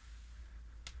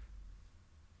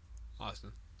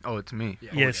 Austin. Oh, it's me.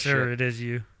 Yeah. Yes, shit. sir. It is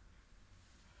you.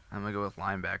 I'm gonna go with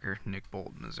linebacker Nick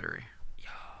Bolt, Missouri.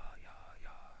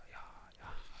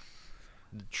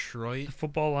 Detroit. The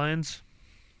football Lions.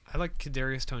 I like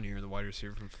Kadarius Toney here, the wide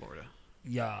receiver from Florida.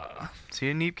 Yeah. Is he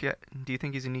a kneecap? Do you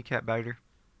think he's a kneecap biter?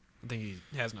 I think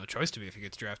he has no choice to be if he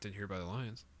gets drafted here by the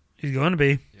Lions. He's going to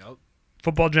be. Yep.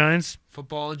 Football Giants.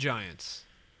 Football Giants.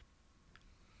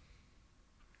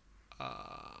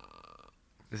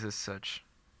 This is such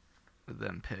a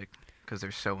them pick because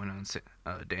they're so in on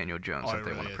Daniel Jones Oh, that it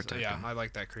they really want to is. protect Yeah, him. I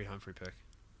like that Creed Humphrey pick.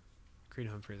 Creed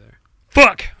Humphrey there.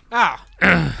 Fuck. Ah!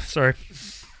 Sorry.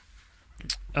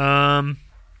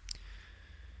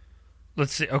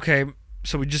 Let's see. Okay,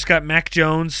 so we just got Mac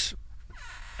Jones.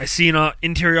 I see an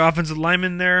interior offensive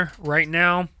lineman there right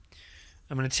now.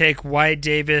 I'm going to take Wyatt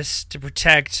Davis to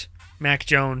protect Mac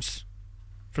Jones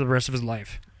for the rest of his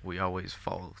life. We always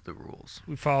follow the rules.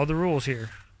 We follow the rules here.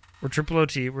 We're triple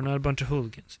OT. We're not a bunch of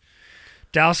hooligans.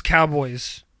 Dallas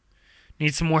Cowboys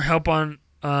need some more help on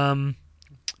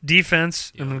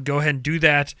defense. Yeah. I'm going to go ahead and do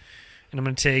that. And I'm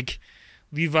going to take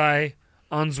Levi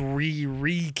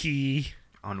Onwuzurike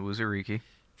On Wuzuriki.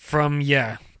 from,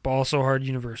 Ball So Hard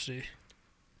University.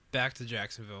 Back to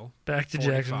Jacksonville. Back to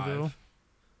 45. Jacksonville.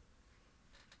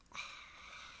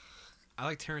 I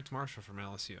like Terrence Marshall from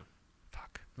LSU.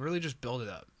 Fuck. Really just build it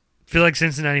up. Feel like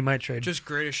Cincinnati might trade. Just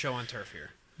greatest show on turf here.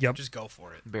 Yep. Just go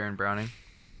for it. Baron Browning.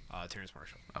 Terrence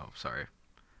Marshall. Oh, sorry.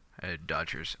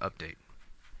 Dodgers update.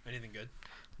 Anything good?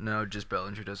 No, just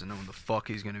Bellinger doesn't know when the fuck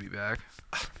he's gonna be back.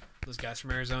 Those guys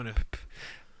from Arizona.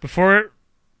 Before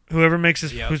whoever makes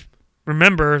this, Yep.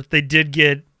 remember they did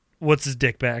get what's his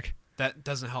dick back. That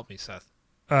doesn't help me, Seth.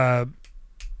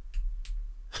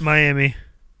 Miami.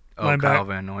 Oh, Linebacker. Kyle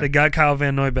Van Noy. They got Kyle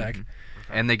Van Noy back. Mhm.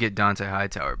 And they get Dante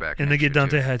Hightower back. And they next get year,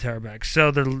 Dante too. Hightower back.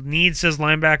 So their need says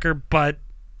linebacker, but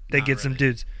they Not get some really.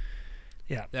 dudes.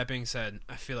 That being said,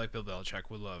 I feel like Bill Belichick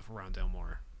would love Rondale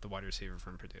Moore, the wide receiver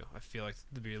from Purdue. I feel like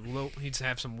he'd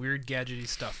have some weird gadgety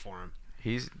stuff for him.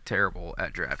 He's terrible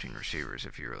at drafting receivers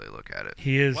if you really look at it.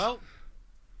 He is. Well,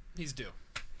 he's due.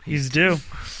 He's due.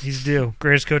 He's due.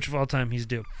 Greatest coach of all time. He's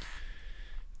due.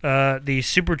 The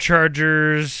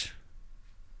Superchargers.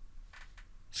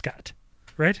 Scott.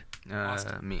 Right?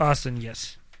 Austin. Me. Austin,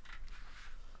 yes.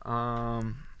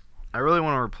 I really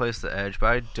want to replace the edge, but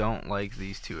I don't like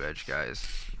these two edge guys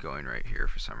going right here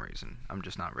for some reason. I'm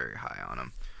just not very high on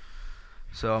them.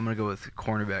 So I'm going to go with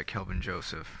cornerback Kelvin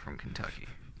Joseph from Kentucky.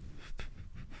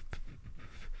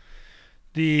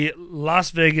 The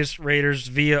Las Vegas Raiders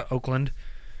via Oakland.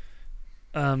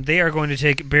 They are going to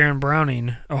take Baron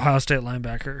Browning, Ohio State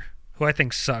linebacker, who I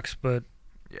think sucks, but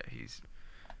Yeah, he's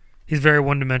very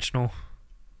one-dimensional.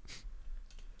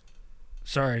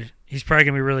 Sorry. He's probably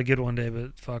going to be really good one day,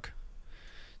 but fuck.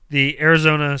 The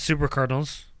Arizona Super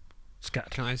Cardinals. Scott.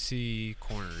 Can I see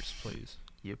corners, please?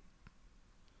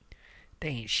 They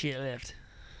ain't shit left.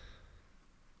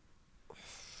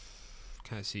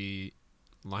 Can I see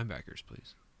linebackers,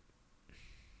 please?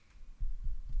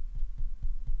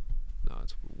 No,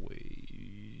 it's way.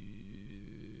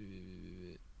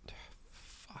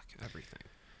 Fuck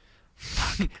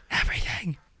everything.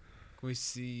 Everything. Can we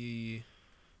see?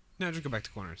 No, just go back to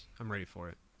corners. I'm ready for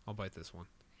it. I'll bite this one.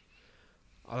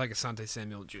 I like Asante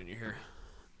Samuel Jr. here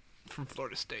from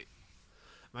Florida State.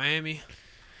 Miami.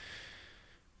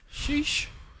 Sheesh.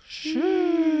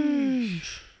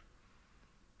 Sheesh.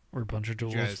 We're a bunch of You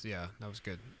duels. guys, yeah, that was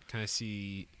good. Can I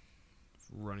see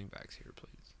running backs here,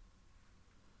 please?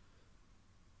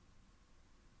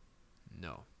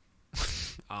 No.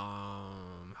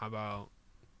 How about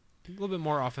a little bit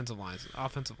more offensive lines?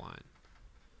 Offensive line.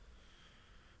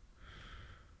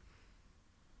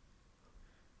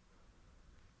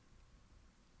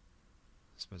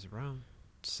 Spencer Brown,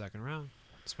 second round.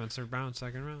 Spencer Brown,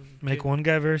 second round. Make one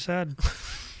guy very sad.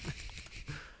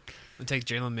 I'll take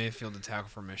Jalen Mayfield to tackle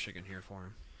for Michigan here for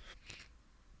him.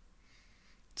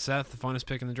 Seth, the funnest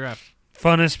pick in the draft.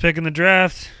 Funnest pick in the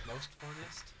draft. Most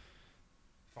funnest?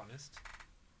 Funnest?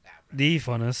 The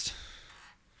funnest.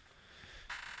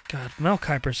 God, Mel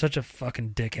Kiper's such a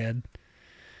fucking dickhead.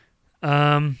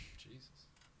 Jesus.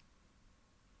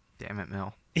 Damn it,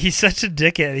 Mel. He's such a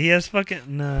dickhead. He has fucking...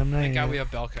 No, I'm not Thank God even... we have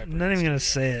Bell Kiper. I'm not even going to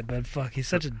say it, but fuck, he's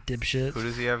such a dipshit. Who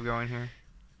does he have going here?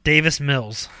 Davis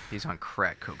Mills. He's on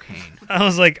crack cocaine. I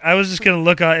was just going to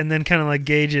look at it and then kind of like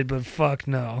gauge it, but fuck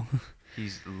no.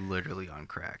 He's literally on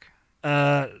crack.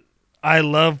 I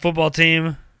love football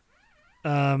team,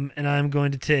 and I'm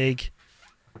going to take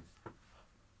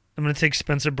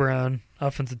Spencer Brown,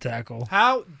 offensive tackle.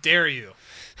 How dare you?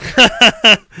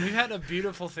 We've had a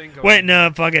beautiful thing going. Wait, no,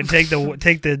 fuck it. Take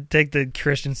the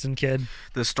Christensen kid.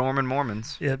 The Storm and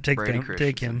Mormons. Yep, take Brady them.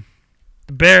 Take Christensen. him.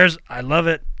 The Bears, I love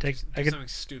it. Do something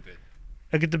stupid.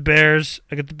 I get the Bears.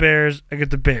 I get the Bears. I get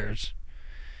the Bears.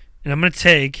 And I'm gonna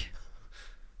take.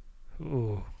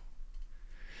 Ooh.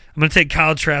 I'm gonna take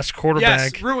Kyle Trask,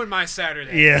 quarterback. Yes, ruin my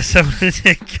Saturday. Yes, I'm gonna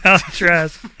take Kyle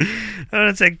Trask. I'm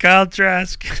gonna take Kyle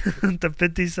Trask, the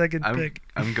 52nd pick.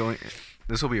 I'm going.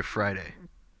 This will be a Friday.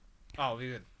 Oh, we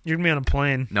good. You're gonna be on a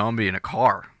plane. No, I'm gonna be in a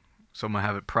car, so I'm gonna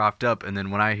have it propped up, and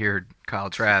then when I hear Kyle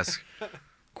Trask,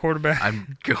 Quarterback.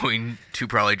 I'm going to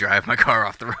probably drive my car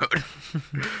off the road.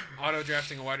 Auto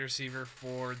drafting a wide receiver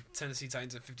for Tennessee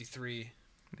Titans at 53.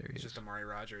 There he It's is. just Amari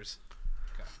Rodgers.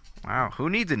 Wow,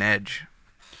 who needs an edge?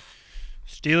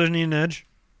 Steelers need an edge.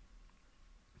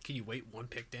 Can you wait one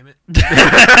pick, damn it?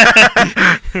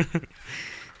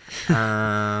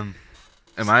 Am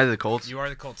I the Colts? You are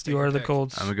the Colts. Take You your are the pick.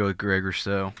 Colts. I'm gonna go with Greg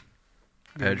Rousseau,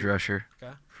 edge rusher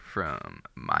Okay. from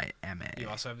Miami. You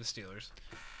also have the Steelers.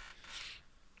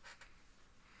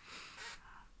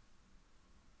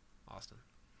 Austin.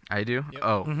 I do. Yep.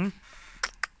 Oh, Mm-hmm.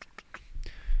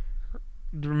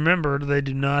 Remember, they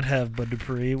do not have Bud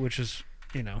Dupree, which is,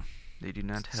 they do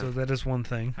not have. so that is one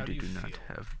thing. How they do do you not feel?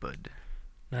 have Bud.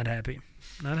 Not happy.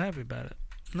 Not happy about it.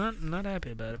 Not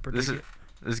happy about it.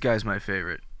 This guy's my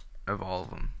favorite of all of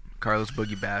them. Carlos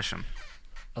Boogie Basham,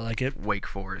 I like it. Wake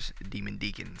Forest Demon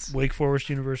Deacons. Wake Forest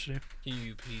University. Can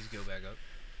you please go back up?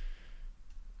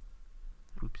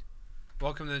 Oops.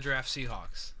 Welcome to the draft,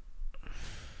 Seahawks.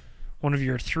 One of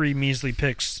your 3 measly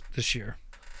picks this year.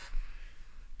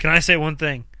 Can I say one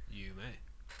thing? You may.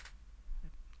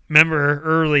 Remember,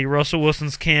 early, Russell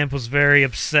Wilson's camp was very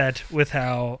upset with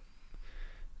how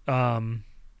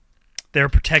they're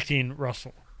protecting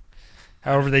Russell.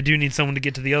 However, they do need someone to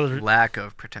get to the other Lack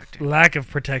of protecting. lack of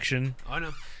protection. Oh, no.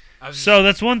 So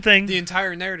that's one thing. The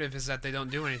entire narrative is that they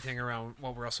don't do anything around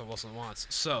what Russell Wilson wants.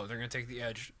 So they're going to take the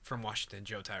edge from Washington,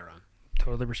 Joe Tyrone.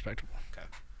 Totally respectable.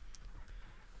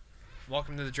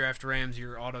 Welcome to the draft, Rams.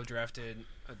 You're auto-drafted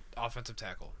offensive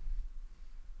tackle.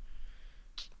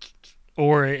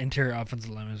 Or interior offensive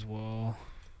line as well.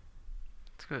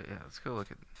 Let's go look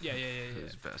at Yeah.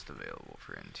 who's best available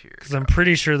for interior. Because I'm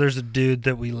pretty sure there's a dude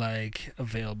that we like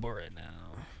available right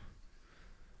now.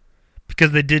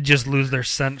 Because they did just lose their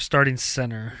starting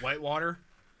center. Whitewater.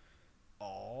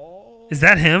 Oh. Is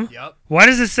that him? Yep. Why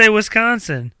does it say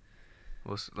Wisconsin?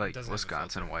 Doesn't have a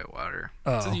Wisconsin Whitewater.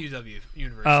 It's Oh. the UW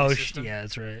University Oh, system. yeah,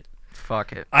 that's right.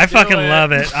 Fuck it. I fucking it.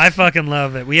 love it. I fucking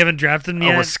love it. We haven't drafted him A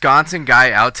yet. Wisconsin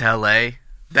guy out to LA.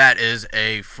 That is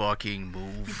a fucking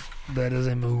move. That is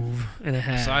a move and a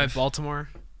half. So I have Baltimore.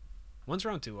 When's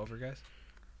round 2 over, guys?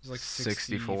 It's like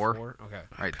 64. 64. Okay.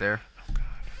 Right there.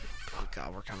 Oh,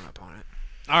 God, we're coming up on it.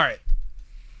 All right.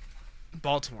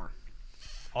 Baltimore.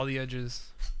 All the edges.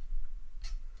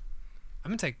 I'm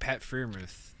going to take Pat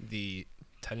Freiermuth, the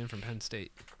tight end from Penn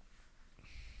State.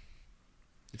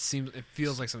 It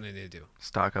feels like something they do.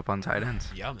 Stock up on tight ends.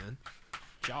 Yeah, man.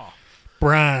 Jaw.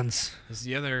 Bronze. This is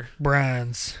the other.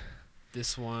 Bronze.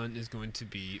 This one is going to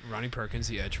be Ronnie Perkins,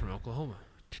 the edge from Oklahoma.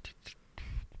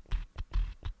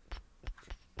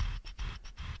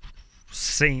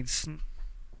 Saints.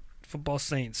 Football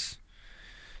Saints.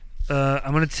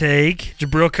 I'm going to take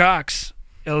Jabril Cox,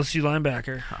 LSU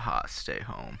linebacker. Haha, stay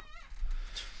home.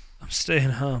 I'm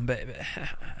staying home, baby.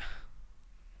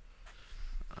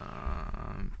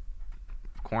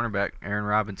 Cornerback Aaron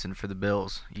Robinson for the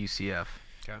Bills, UCF.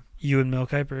 You and Mel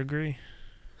Kiper agree?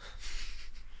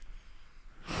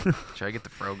 Should I get the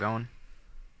fro going?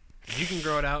 If you can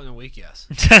grow it out in a week, yes.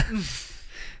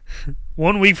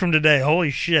 1 week from today. Holy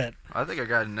shit. I think I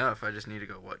got enough. I just need to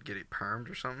go, get it permed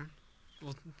or something?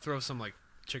 We'll throw some like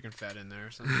chicken fat in there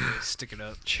or something. Stick it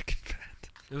up. Chicken fat.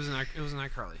 It was an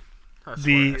iCarly.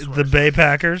 The Bay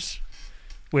Packers,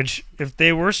 which if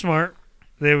they were smart,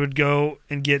 they would go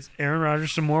and get Aaron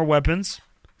Rodgers some more weapons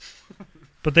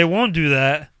But they won't do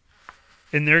that,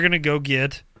 and they're gonna go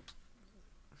get.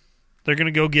 They're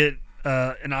gonna go get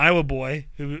an Iowa boy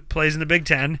who plays in the Big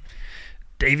Ten,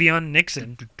 Davion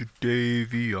Nixon.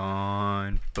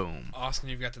 Davion. Boom. Austin,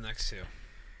 you've got the next two.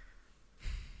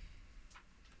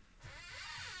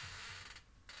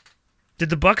 Did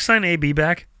the Bucks sign AB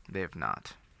back? They have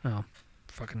not. Oh,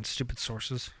 fucking stupid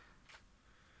sources.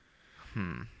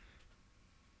 I'm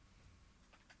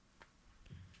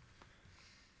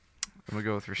gonna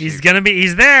go with receiver.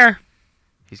 He's there.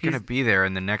 He's gonna be there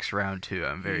in the next round too.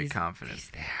 I'm very confident. He's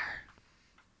there.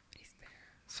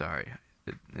 Sorry,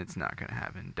 it's not gonna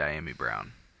happen. Diami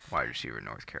Brown, wide receiver,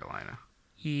 North Carolina.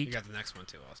 You got the next one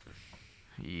too, Austin.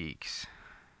 Yeeks.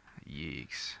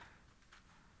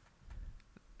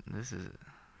 Let's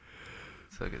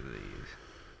look at these.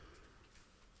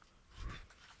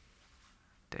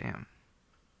 Damn.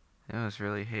 They must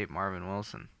really hate Marvin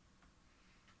Wilson.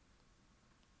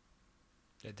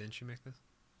 Yeah, didn't you make this?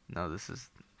 No, this is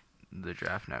the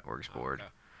Draft Network's board. Okay.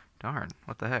 Darn,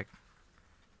 what the heck?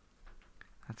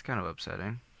 That's kind of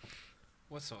upsetting.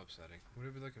 What's so upsetting? What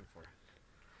are we looking for?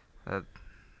 That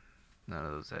none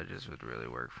of those edges would really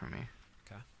work for me.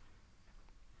 Okay.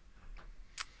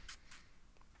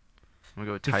 I'm gonna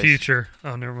go with The Tyson. future.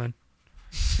 Oh, never mind.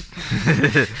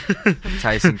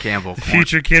 Tyson Campbell. The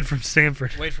future kid from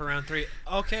Stanford. Wait for round 3.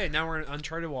 Okay, now we're in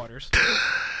uncharted waters.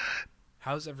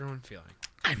 How's everyone feeling?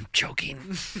 I'm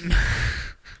joking.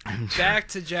 Back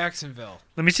to Jacksonville.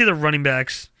 Let me see the running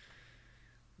backs.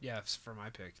 Yeah, it's for my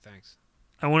pick. Thanks.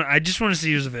 I just want to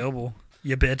see who's available.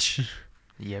 You bitch.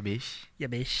 Yeah, bish. You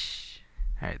bitch.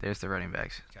 All right, there's the running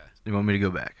backs. Okay. You want me to go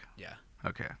back? Yeah.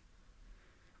 Okay.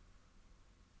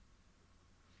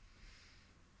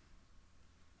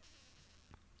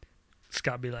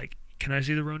 Scott be like, "Can I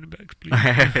see the running backs,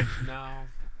 please?" No.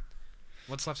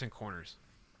 What's left in corners?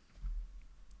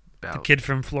 The kid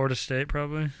from Florida State,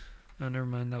 probably. Oh, never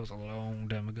mind. That was a long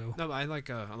time ago. No, but I like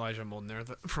Elijah Molden there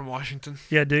from Washington.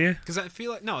 Yeah, do you? Because I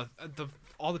feel like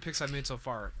all the picks I've made so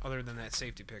far, other than that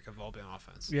safety pick, have all been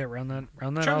offense. Yeah, round that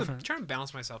Trying offense. to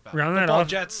balance myself out. Round that Football off-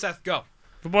 Jets, Seth, go.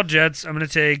 Football Jets. I'm going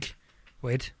to take.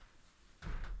 Wait.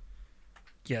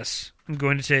 Yes, I'm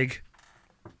going to take.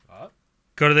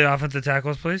 Go to the offensive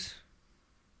tackles, please.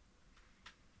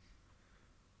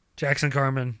 Jackson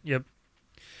Carman. Yep.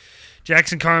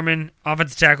 Jackson Carman,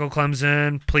 offensive tackle,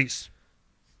 Clemson, please.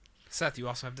 Seth, you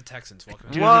also have the Texans.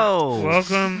 Welcome. Whoa.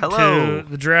 Welcome Hello. to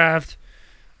the draft.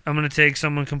 I'm going to take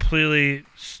someone completely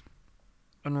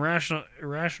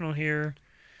irrational here.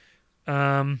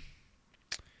 Who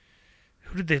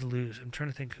did they lose? I'm trying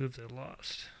to think who they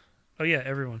lost. Oh, yeah,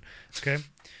 everyone. Okay.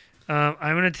 I'm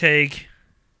going to take...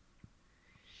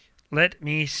 Let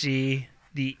me see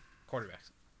the...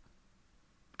 Quarterbacks.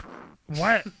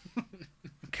 What?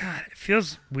 God, it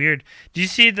feels weird. Do you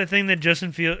see the thing that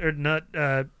Justin Field or not?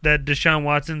 That Deshaun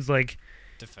Watson's like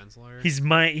Defense lawyer.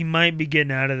 he might be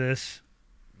getting out of this,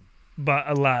 but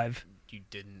alive. You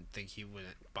didn't think he would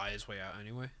buy his way out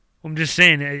anyway? I'm just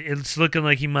saying it's looking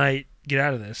like he might get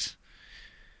out of this.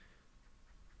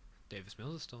 Davis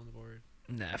Mills is still on the board.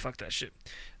 Nah, fuck that shit.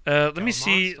 Let me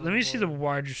see. Lamont's Let me on see the board.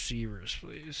 wide receivers,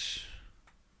 please.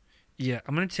 Yeah,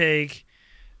 I'm gonna take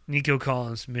Nico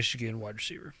Collins, Michigan wide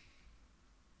receiver.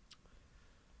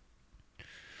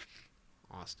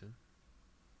 Austin.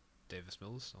 Davis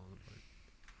Mills is still on the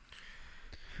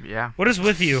board. Yeah. What is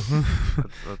with you?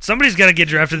 Let's Somebody's got to get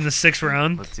drafted in the 6th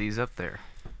round. let's ease up there.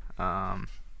 I'm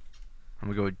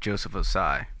gonna go with Joseph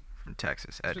Osai from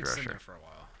Texas, He's edge been sitting rusher. there for a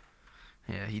while.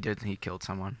 Yeah, he did. He killed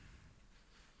someone.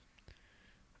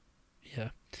 Yeah.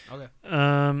 Okay.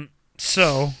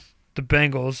 So the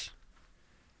Bengals.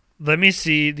 Let me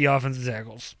see the offensive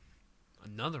tackles.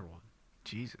 Another one.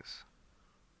 Jesus.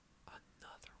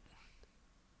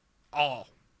 Oh.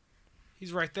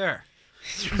 He's right there.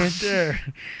 He's right there.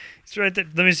 He's right there.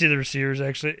 Let me see the receivers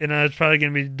actually, and it's probably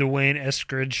gonna be Dwayne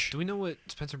Eskridge. Do we know what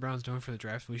Spencer Brown's doing for the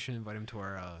draft? We should invite him to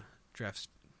our draft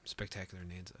spectacular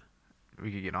Nanza.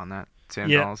 We could get on that. Sam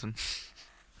Yeah. Donaldson.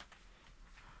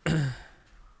 Am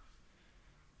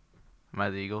I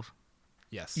the Eagles?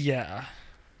 Yes. Yeah.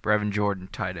 Brevin Jordan,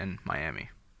 tight end, Miami.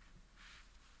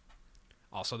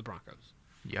 Also the Broncos.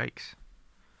 Yikes.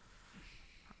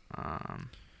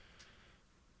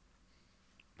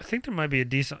 I think there might be a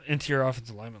decent interior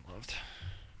offensive lineman left.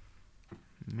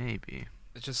 Maybe.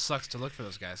 It just sucks to look for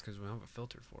those guys because we don't have a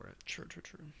filter for it. True.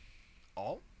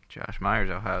 All? Josh Myers,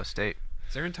 Ohio State.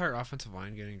 Is their entire offensive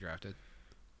line getting drafted?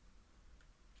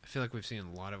 I feel like we've seen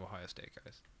a lot of Ohio State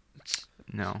guys.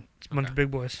 No. It's a bunch of big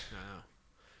boys. No.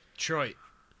 Detroit.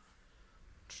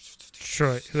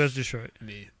 Detroit. Who has Detroit?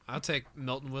 Me. I'll take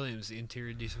Milton Williams, the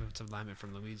interior defensive lineman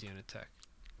from Louisiana Tech.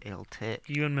 El Tech.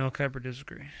 You and Mel Kiper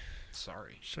disagree,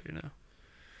 Sorry. so you know.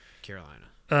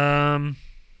 Carolina.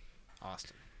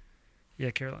 Austin.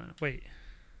 Yeah, Carolina. Wait,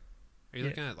 Are you Yeah.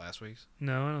 looking at last week's?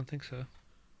 no, I don't think so.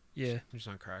 Yeah, You're just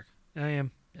on crack. I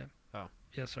am. Yeah. Oh.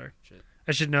 Yeah, sorry. Shit.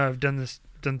 I should know. I've done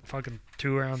fucking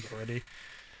 2 rounds already.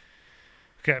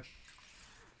 Okay.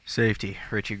 Safety.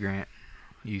 Richie Grant.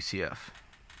 UCF.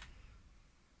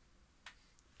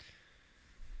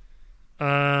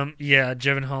 Yeah,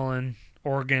 Jevon Holland,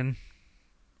 Oregon,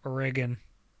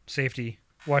 safety,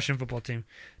 Washington football team,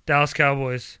 Dallas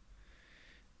Cowboys.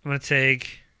 I'm gonna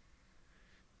take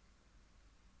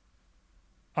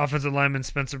offensive lineman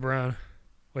Spencer Brown.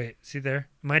 Wait, is he there?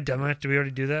 Am I dumb? Did we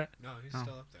already do that? No, he's Oh.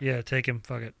 still up there. Yeah, take him.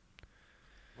 Fuck it.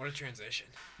 What a transition.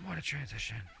 What a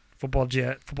transition. Football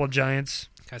Giants.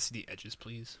 Can I see the edges,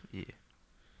 please? Yeah.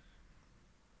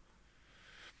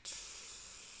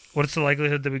 What's the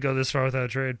likelihood that we go this far without a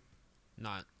trade?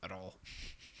 Not at all.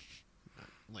 Not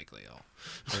likely at all.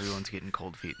 Everyone's getting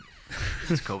cold feet.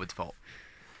 It's COVID's fault.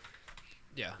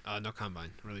 Yeah, no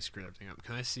combine. Really screwed everything up.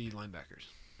 Can I see linebackers?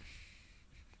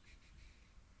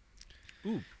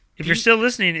 Ooh. If you're still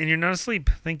listening and you're not asleep,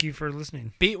 thank you for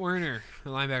listening. Pete Werner, a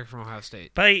linebacker from Ohio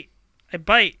State. Bite. I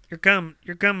bite. You're coming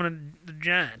to the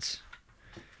Giants.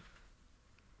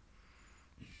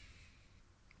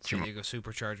 San Diego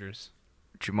Superchargers.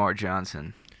 Jamar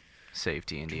Johnson.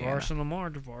 Safety, Indiana. Devarson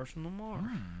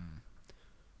Lamar.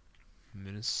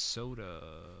 Minnesota.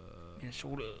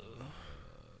 Minnesota.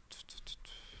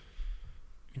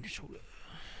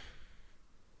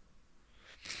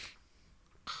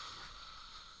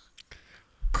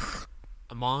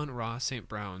 Amon Ross St.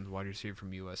 Brown, wide receiver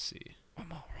from USC.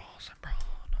 Amon Ross and Brown.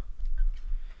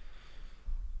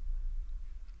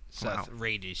 Seth Wow.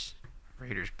 Raiders.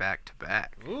 Raiders back to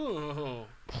back. Ooh.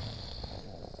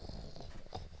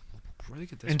 Where'd they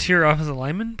get this? Interior offensive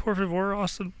lineman, por favor,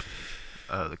 Austin.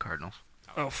 The Cardinals.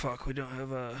 Oh fuck, we don't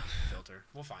have a Filter.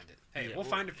 We'll find it. Hey, Yeah, we'll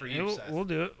find it for you, We'll, Seth. we'll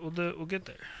do it. We'll get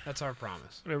there. That's our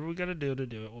promise. Whatever we got to do it,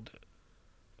 we'll do it.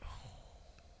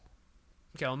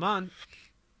 Okay, Amon.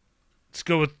 Let's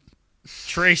go with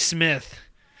Trey Smith,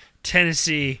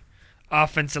 Tennessee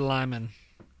offensive lineman,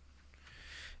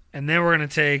 and then we're gonna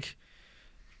take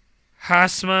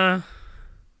Hasma.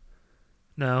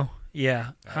 No,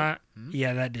 yeah,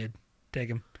 yeah, that dude. Take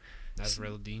him.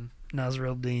 Nasruddin.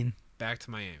 Nazrel Dean. Back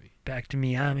to Miami. Back to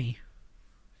Miami.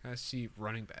 I see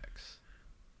running backs.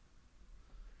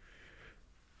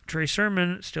 Trey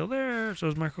Sermon still there. So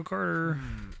is Michael Carter.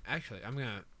 Actually,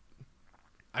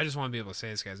 I just want to be able to say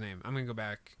this guy's name. I'm gonna go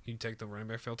back. You take the running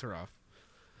back filter off.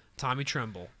 Tommy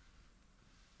Tremble,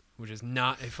 which is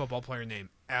not a football player name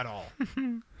at all.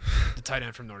 The tight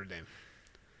end from Notre Dame.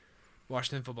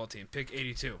 Washington football team, pick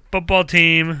 82. Football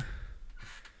team.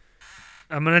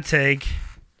 I'm gonna take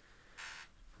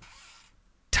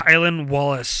Tylan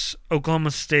Wallace,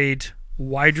 Oklahoma State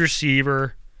wide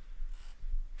receiver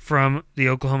from the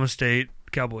Oklahoma State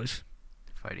Cowboys.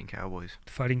 Fighting Cowboys.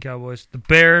 Fighting Cowboys. The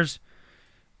Bears.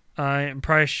 I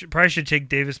probably should take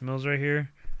Davis Mills right here.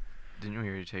 Didn't we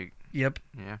already take? Yep.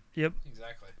 Yeah.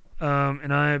 Exactly.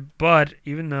 But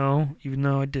even though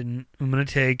I didn't, I'm gonna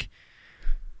take.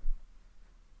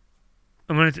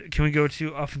 Can we go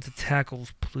to offensive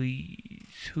tackles, please?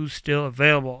 Who's still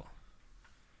available?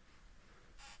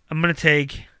 I'm gonna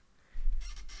take.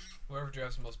 Whoever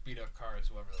drives the most beat up cars,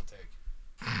 whoever they'll take.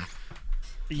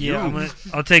 Yeah,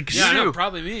 I'll take. Yeah, I know, Shoot.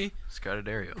 probably me.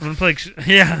 Scotadario. I'm gonna play.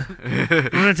 Yeah, I'm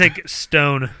gonna take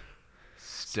Stone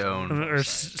Stone. or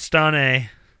Stone.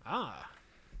 Ah.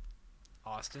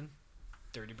 Austin.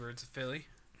 Dirty Birds of Philly.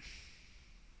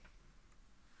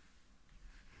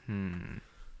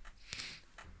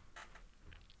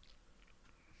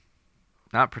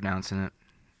 Not pronouncing it.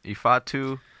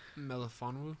 Ifatu.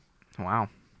 Melifonwu. Wow.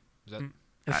 Is that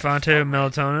Infante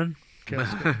Melatonin.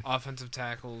 Okay. offensive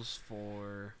tackles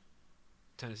for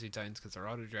Tennessee Titans because they're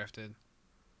auto drafted?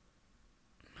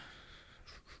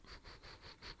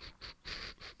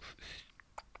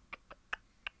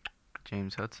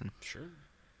 James Hudson. Sure.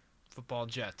 Football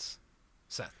Jets.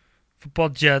 Seth. Football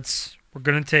Jets. We're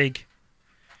going to take.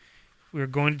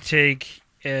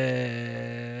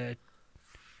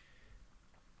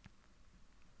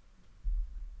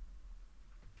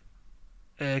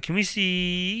 Can we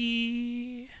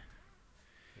see?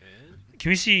 Yeah. Can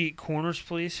we see corners,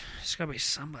 please? It's gotta be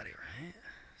somebody, right?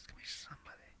 It's gotta be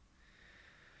somebody.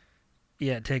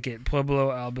 Yeah, take it. Pueblo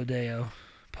Albadeo,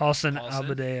 Paulson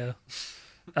Albadeo,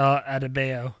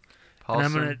 Adebayo.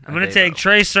 And I'm gonna take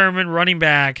Trey Sermon, running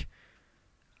back,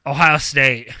 Ohio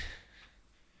State.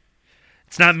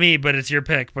 It's not me, but it's your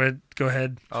pick. But go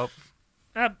ahead. Oh.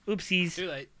 Oopsies. Too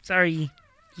late. Sorry.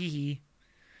 Hee hee.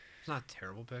 It's not a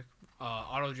terrible pick.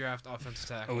 Auto draft offensive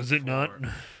tackle. Oh, is it not?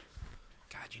 God,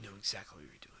 you know exactly what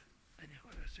you're doing. I know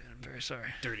what I was doing. I'm very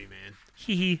sorry. Dirty man.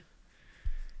 Hee hee.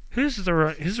 Who's the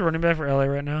running back for LA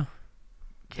right now?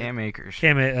 Cam Akers.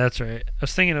 That's right. I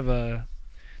was thinking of the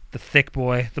thick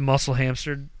boy, the muscle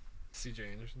hamster. C.J.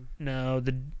 Anderson. No,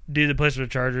 the dude that plays for the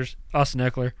Chargers, Austin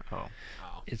Eckler. Oh.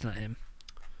 Oh. It's not him.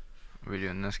 Are we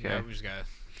doing this guy? Yeah, we just gotta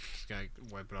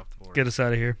wipe it off the board. Get us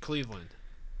out of here. Cleveland.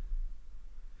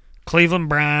 Cleveland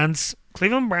Browns.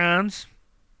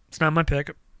 It's not my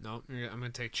pick. No, I'm gonna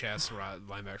take Chaz Surratt,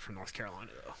 linebacker from North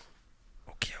Carolina, though.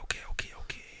 Okay.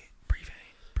 Breathe.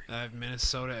 I have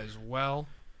Minnesota as well.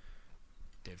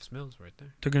 Davis Mills right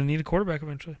there. They're going to need a quarterback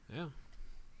eventually. Yeah.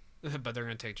 But they're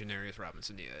going to take Janarius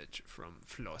Robinson, the edge from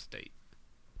Florida State.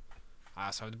 I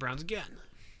also have the Browns again.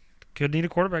 Could need a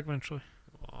quarterback eventually.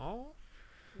 Oh.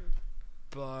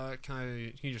 But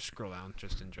can you just scroll down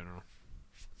just in general?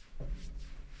 Well,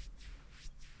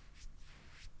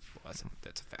 that's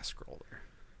a fast scroll there.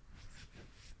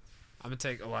 I'm going to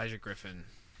take Elijah Griffin.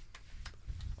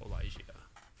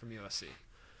 From USC.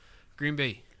 Green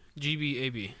Bay.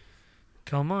 GBAB.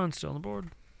 Come on, still on the board.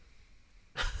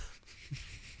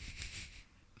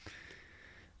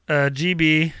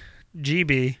 GB.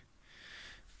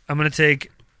 I'm going to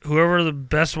take whoever the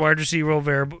best wide receiver.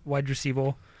 I'm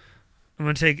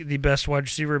going to take the best wide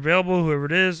receiver available, whoever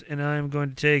it is, and I'm going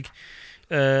to take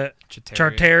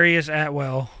Chartarius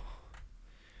Atwell.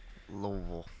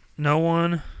 Louisville. No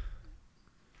one.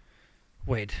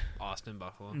 Wait. Austin,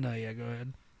 Buffalo. No, yeah, go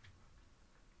ahead.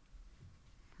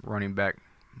 Running back,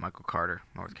 Michael Carter,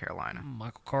 North Carolina.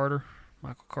 Michael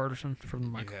Carterson from the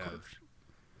Michael have Carter.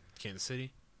 Kansas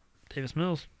City. Davis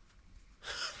Mills.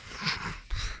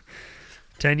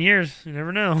 10 years. You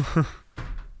never know.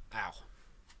 Ow.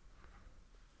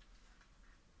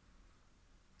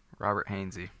 Robert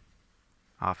Hainsey,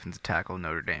 offensive tackle,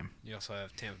 Notre Dame. You also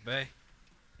have Tampa Bay.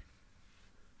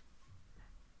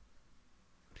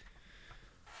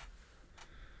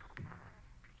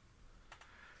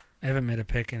 I haven't made a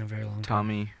pick in a very long time.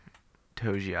 Tommy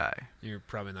Togiai. You're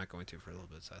probably not going to for a little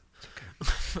bit, Seth.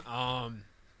 It's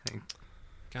okay.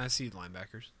 Can I see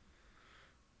linebackers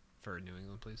for New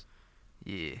England, please?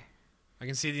 Yeah. I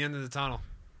can see the end of the tunnel.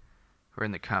 We're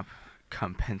in the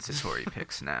compensatory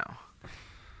picks now.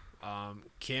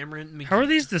 Cameron McGee. How are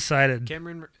these decided?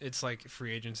 Cameron, it's like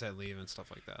free agents that leave and stuff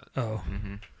like that. Oh.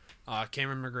 Mm-hmm.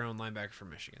 Cameron McGrone, linebacker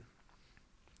from Michigan.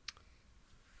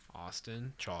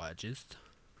 Austin Chargers.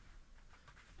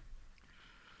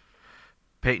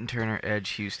 Peyton Turner, edge,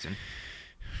 Houston.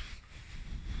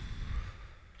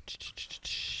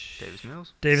 Davis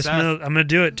Mills. Davis Seth. Mills. I'm going to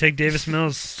do it. Take Davis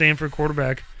Mills, Stanford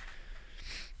quarterback.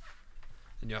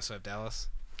 And you also have Dallas.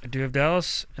 I do have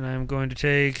Dallas, and I'm going to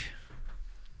take...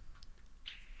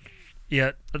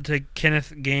 Yeah, I'll take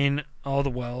Kenneth Gain, all the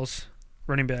Wells,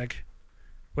 running back.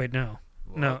 Wait, no.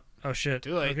 Well, No. Oh, shit.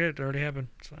 Too late. Okay, it already happened.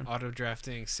 It's fine. Auto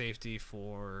drafting safety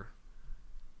for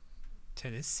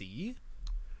Tennessee.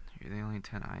 You're the only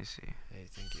 10 I see. Hey,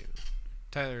 thank you.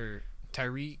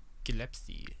 Tyree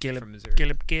Gillespie from Missouri.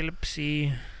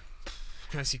 Gillespie.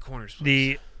 Can I see corners, please?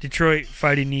 The Detroit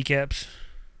Fighting Kneecaps.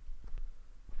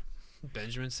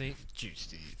 Benjamin St.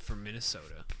 Juste from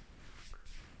Minnesota.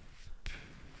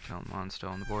 Kellen Mond still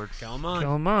on the board. Calmon.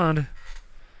 Calamond.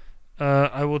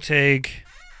 I will take...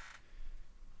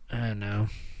 no.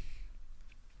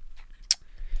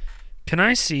 Can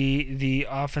I see the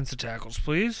offensive tackles,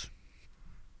 please?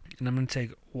 And I'm going to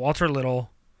take Walter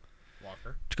Little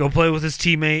Walker. to go play with his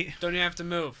teammate. Don't even have to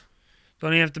move.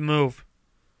 Don't even have to move.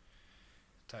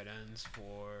 Tight ends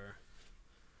for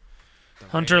the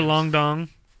Hunter Raiders. Longdong,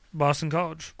 Boston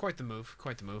College. Quite the move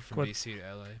from Quite- BC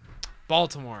to LA.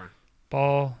 Baltimore.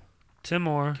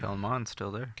 Timor. Kellen Mond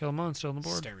still there. Calamond still on the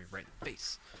board. Stare me right in the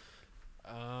face.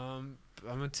 I'm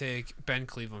gonna take Ben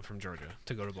Cleveland from Georgia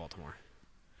to go to Baltimore.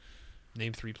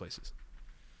 Name 3 places.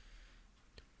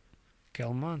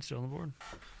 Calamond still on the board.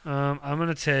 I'm going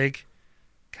to take...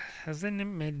 God, has they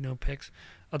made no picks?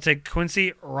 I'll take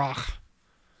Quincy Roch,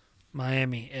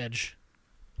 Miami Edge.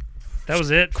 That was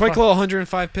it. Quick Fuck. little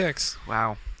 105 picks.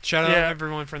 Wow. Shout out Yeah.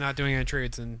 everyone for not doing any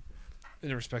trades in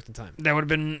a respected time. That'd have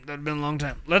been a long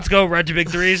time. Let's go right to big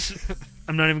threes.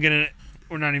 We're not even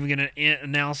gonna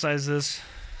analyze this,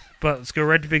 but let's go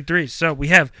right to big threes. So we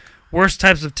have worst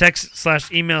types of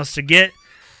text/emails to get,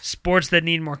 sports that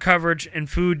need more coverage, and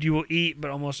food you will eat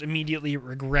but almost immediately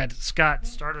regret. Scott,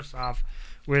 start us off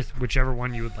with whichever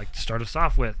one you would like to start us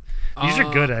off with. These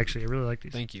are good, actually. I really like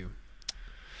these. Thank you.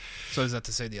 So is that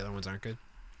to say the other ones aren't good?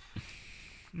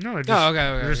 No, they're just,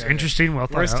 they're just interesting, well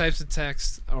thought Worst out. types of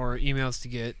text or emails to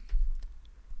get.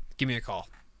 Give me a call.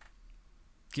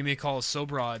 Give Me a Call is so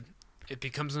broad, it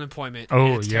becomes an appointment. Oh,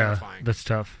 and it's yeah. terrifying. That's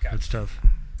tough. Okay. That's tough.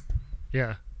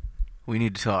 Yeah. We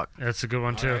need to talk. That's a good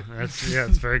one, All too. right. It's a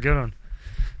very good one.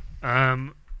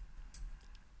 I'm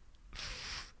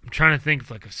trying to think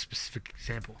of like a specific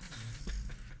example.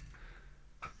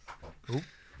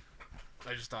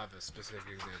 I just thought of a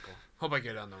specific example. Hope I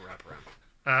get it on the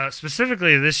wraparound.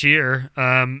 Specifically this year,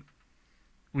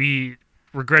 we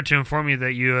regret to inform you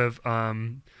that you have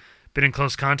been in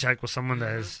close contact with someone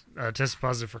that has tested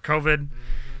positive for COVID.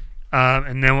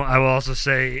 And then I will also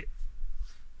say,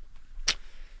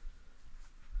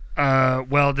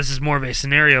 well, this is more of a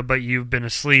scenario, but you've been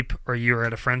asleep or you were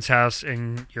at a friend's house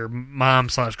and your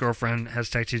mom/girlfriend has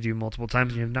texted you multiple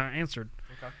times and you have not answered.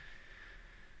 Okay.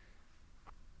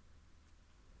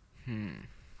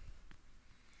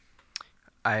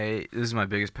 This is my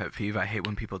biggest pet peeve. I hate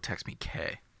when people text me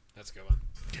K. That's a good one.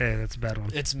 Okay, that's a bad one.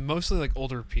 It's mostly like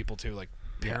older people too, like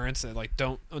Yeah. parents that like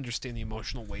don't understand the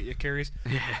emotional weight it carries.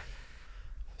 Yeah.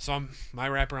 So my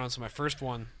wraparound. So my first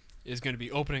one is going to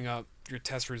be opening up your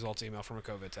test results email from a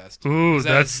COVID test. Ooh, 'Cause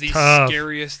that that's is the tough.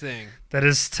 scariest thing. That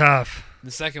is tough.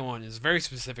 The second one is a very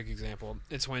specific example.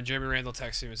 It's when Jeremy Randall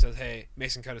texts you and says, "Hey,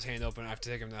 Mason cut his hand open. I have to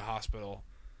take him to the hospital."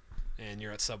 And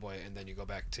you're at Subway, and then you go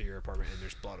back to your apartment, and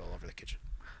there's blood all over the kitchen.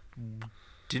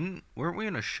 Weren't we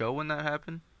in a show when that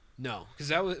happened? No,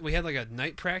 because we had like a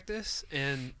night practice,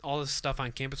 and all this stuff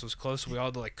on campus was closed, so we all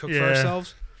had to like cook for Yeah.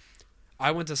 ourselves. I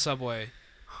went to Subway.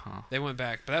 Huh. They went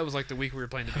back, but that was like the week we were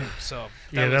playing the Duke. So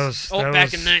Yeah, that was- that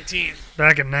back was- in 19.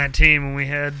 Back in 19 when we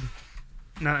had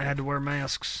not had to wear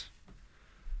masks.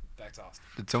 Back to Austin.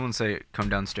 Did someone say come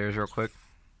downstairs real quick?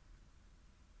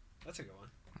 That's a good one.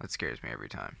 That scares me every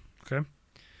time. Okay.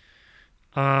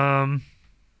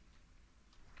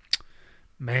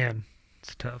 Man,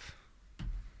 it's tough.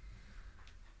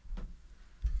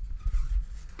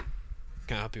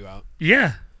 Can I help you out?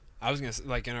 Yeah. I was gonna say,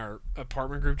 like in our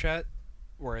apartment group chat,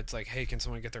 where it's like, "Hey, can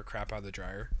someone get their crap out of the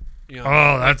dryer?" You know,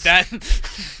 Oh, like that's-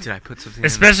 that. Did I put something?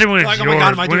 Especially when it's Like, oh yours. my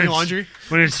god, am I when doing it's, laundry?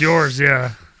 When it's yours,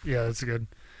 yeah. Yeah, that's good.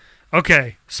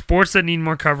 Okay, sports that need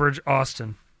more coverage,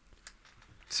 Austin.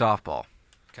 Softball.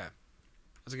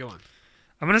 That's a good one.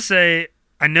 I'm going to say,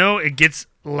 I know it gets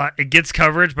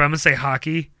coverage, but I'm going to say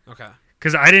hockey. Okay.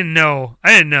 Because I didn't know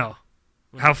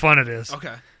how fun it is.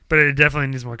 Okay. But it definitely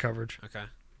needs more coverage. Okay.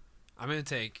 I'm gonna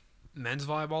take men's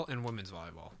volleyball and women's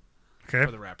volleyball Okay.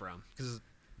 for the wraparound, because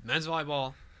men's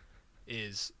volleyball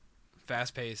is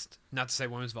fast paced. Not to say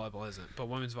women's volleyball isn't, but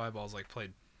women's volleyball is like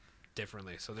played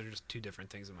differently, so they're just two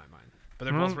different things in my mind. But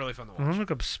they're both really fun to I'm going watch. to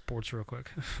look up sports real quick.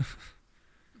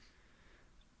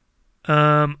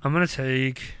 I'm going to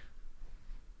take...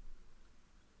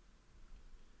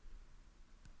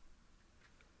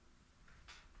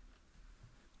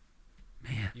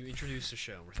 Man. You introduced a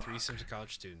show where three Simpson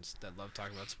College students that love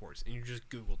talking about sports, and you just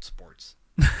Googled sports.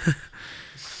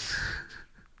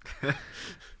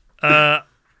 I'm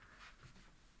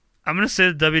going to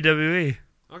say the WWE.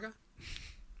 Okay.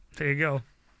 There you go.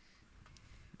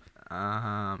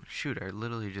 Shoot, I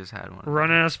literally just had one.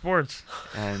 Run out of sports.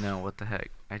 I know, what the heck.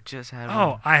 I just had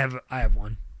Oh, one. I have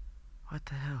one. What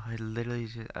the hell? I literally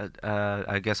just...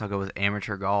 I guess I'll go with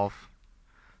amateur golf.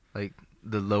 Like,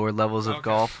 the lower levels of Okay.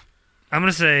 golf. I'm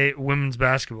going to say women's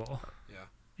basketball. Yeah.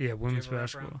 Yeah, women's have a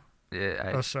basketball.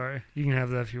 Yeah, Oh, sorry. You can have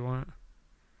that if you want. I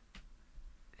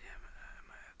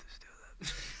might have to steal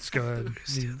that. Let's go ahead.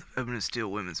 I'm going to steal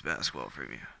women's basketball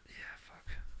from you.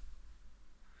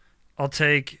 I'll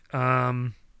take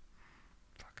fuck.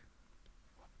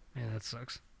 Man, that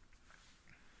sucks.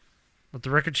 Let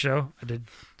the record show. I did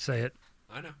say it.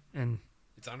 I know. And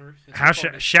It's on.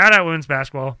 shout out women's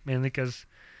basketball, mainly because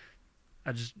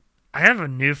I have a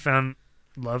newfound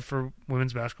love for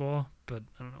women's basketball, but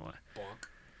I don't know why. Bonk.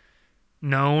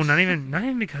 No, not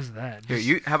even because of that.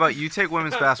 Here, how about you take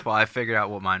women's basketball? I figured out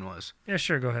what mine was. Yeah,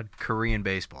 sure, go ahead. Korean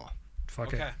baseball.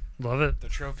 Fuck Okay. it. Love it. The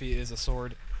trophy is a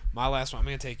sword. My last one, I'm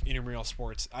going to take intramural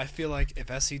sports. I feel like if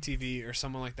SCTV or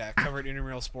someone like that covered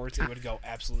intramural sports, it would go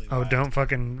absolutely Oh, wild. don't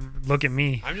fucking look at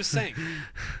me. I'm just saying.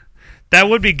 That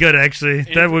would be good, actually.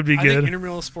 That would be I think good.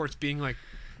 intramural sports being like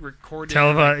recorded.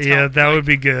 Televised, yeah, that would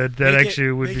be good. That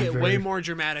actually would make be it very. way more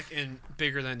dramatic and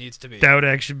bigger than it needs to be. That would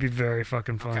actually be very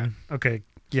fucking fun. Okay,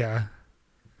 yeah.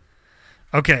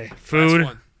 Okay, food. Last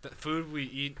one. The food we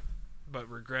eat but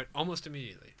regret almost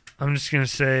immediately. I'm just gonna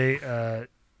say,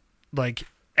 like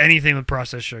anything with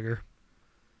processed sugar.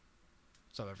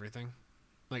 So everything,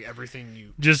 like everything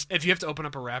you. Just If you have to open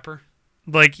up a wrapper,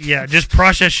 like just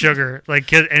processed sugar. Like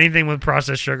 'cause anything with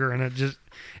processed sugar in it.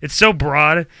 It's so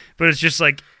broad, but it's just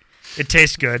like it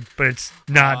tastes good, but it's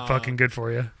not fucking good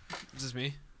for you. is this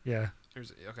me? Yeah.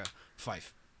 Okay,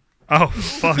 Fife. Oh,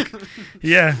 fuck.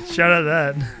 Yeah, shout out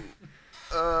that.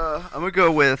 I'm gonna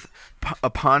go with a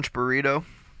paunch burrito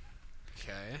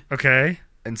Okay. Okay.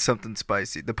 and something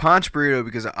spicy. The paunch burrito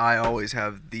because I always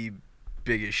have the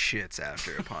biggest shits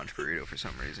after a paunch burrito for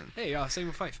some reason. Hey, same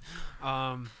with Fife.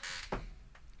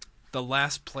 The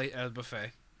last plate at a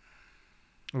buffet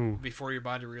Ooh, before your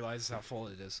body realizes how full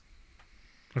it is.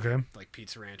 okay. Like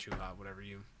pizza ranch, hot, whatever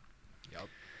you. Yep.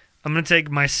 I'm going to take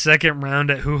my second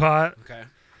round at Hoo Hot Okay.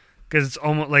 because it's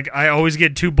almost like I always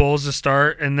get 2 bowls to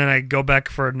start, and then I go back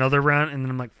for another round, and then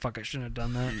I'm like, fuck, I shouldn't have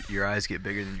done that. Your eyes get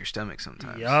bigger than your stomach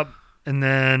sometimes. Yup. And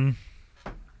then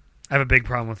I have a big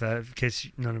problem with that, in case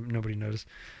nobody noticed.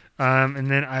 And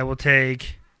then I will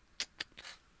take.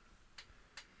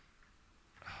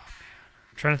 Oh, man.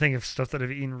 I'm trying to think of stuff that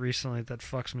I've eaten recently that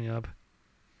fucks me up.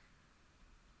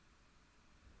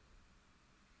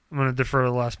 I'm gonna defer to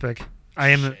the last pick.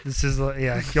 This is.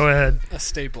 Yeah, go ahead. A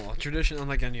staple, a tradition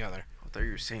unlike any other. I thought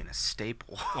you were saying a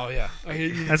staple. Oh yeah.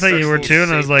 I thought you were too,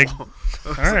 and I was like, all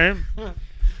right.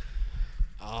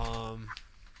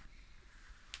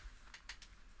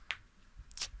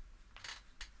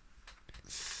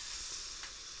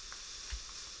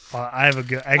 I have a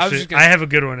good. Actually, I have a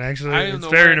good one. Actually, I don't it's know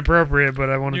very why- inappropriate, but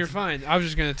I want You're to. fine. I was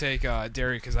just gonna take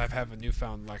dairy because I have a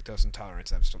newfound lactose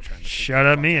intolerance. I'm still trying to. Shout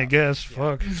out me, I guess. Yeah.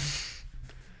 Fuck.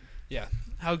 Yeah.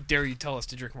 How dare you tell us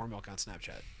to drink more milk on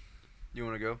Snapchat? You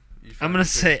want to go? I'm gonna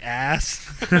say ass.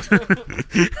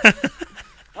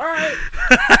 All right.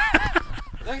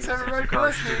 Thanks everybody for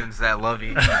College listening. students that love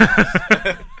eating.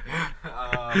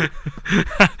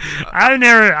 I've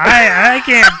never. I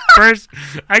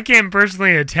can't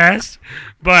personally attest,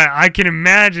 but I can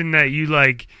imagine that you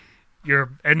like. You're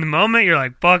in the moment. You're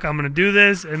like, "Fuck, I'm gonna do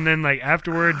this," and then like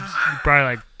afterwards, you're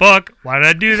probably like, "Fuck, why did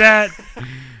I do that?"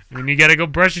 And then you gotta go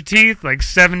brush your teeth like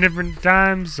 7 different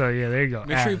times. So yeah, there you go.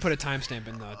 Make sure you Ass. put a timestamp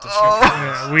in the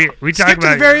description. Yeah, we talked Skip to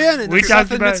about the very end. And we Seth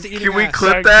talked admits about. to eating Can we ass.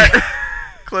 clip that?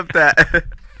 Clip that.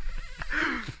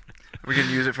 We're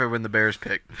gonna use it for when the Bears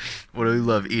pick. What do we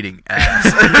love eating?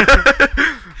 Ass.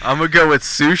 I'm gonna go with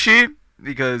sushi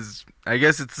because I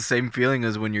guess it's the same feeling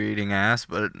as when you're eating ass,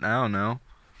 but I don't know.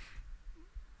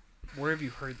 Where have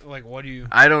you heard? Like, what do you?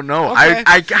 I don't know. Okay.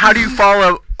 How do you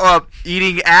follow up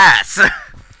eating ass?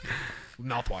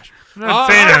 Mouthwash. I'm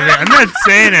not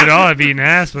saying at all I've eaten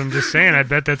ass, but I'm just saying I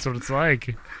bet that's what it's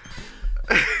like.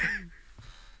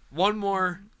 One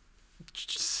more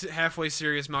halfway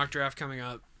serious mock draft coming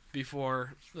up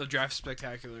before the draft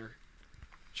spectacular.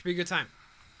 Should be a good time.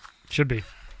 Should be.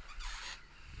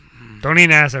 Don't eat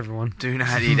ass, everyone. Do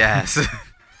not eat ass.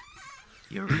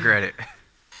 You'll regret it.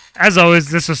 As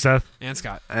always, this was Seth. And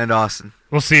Scott. And Austin.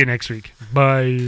 We'll see you next week. Bye.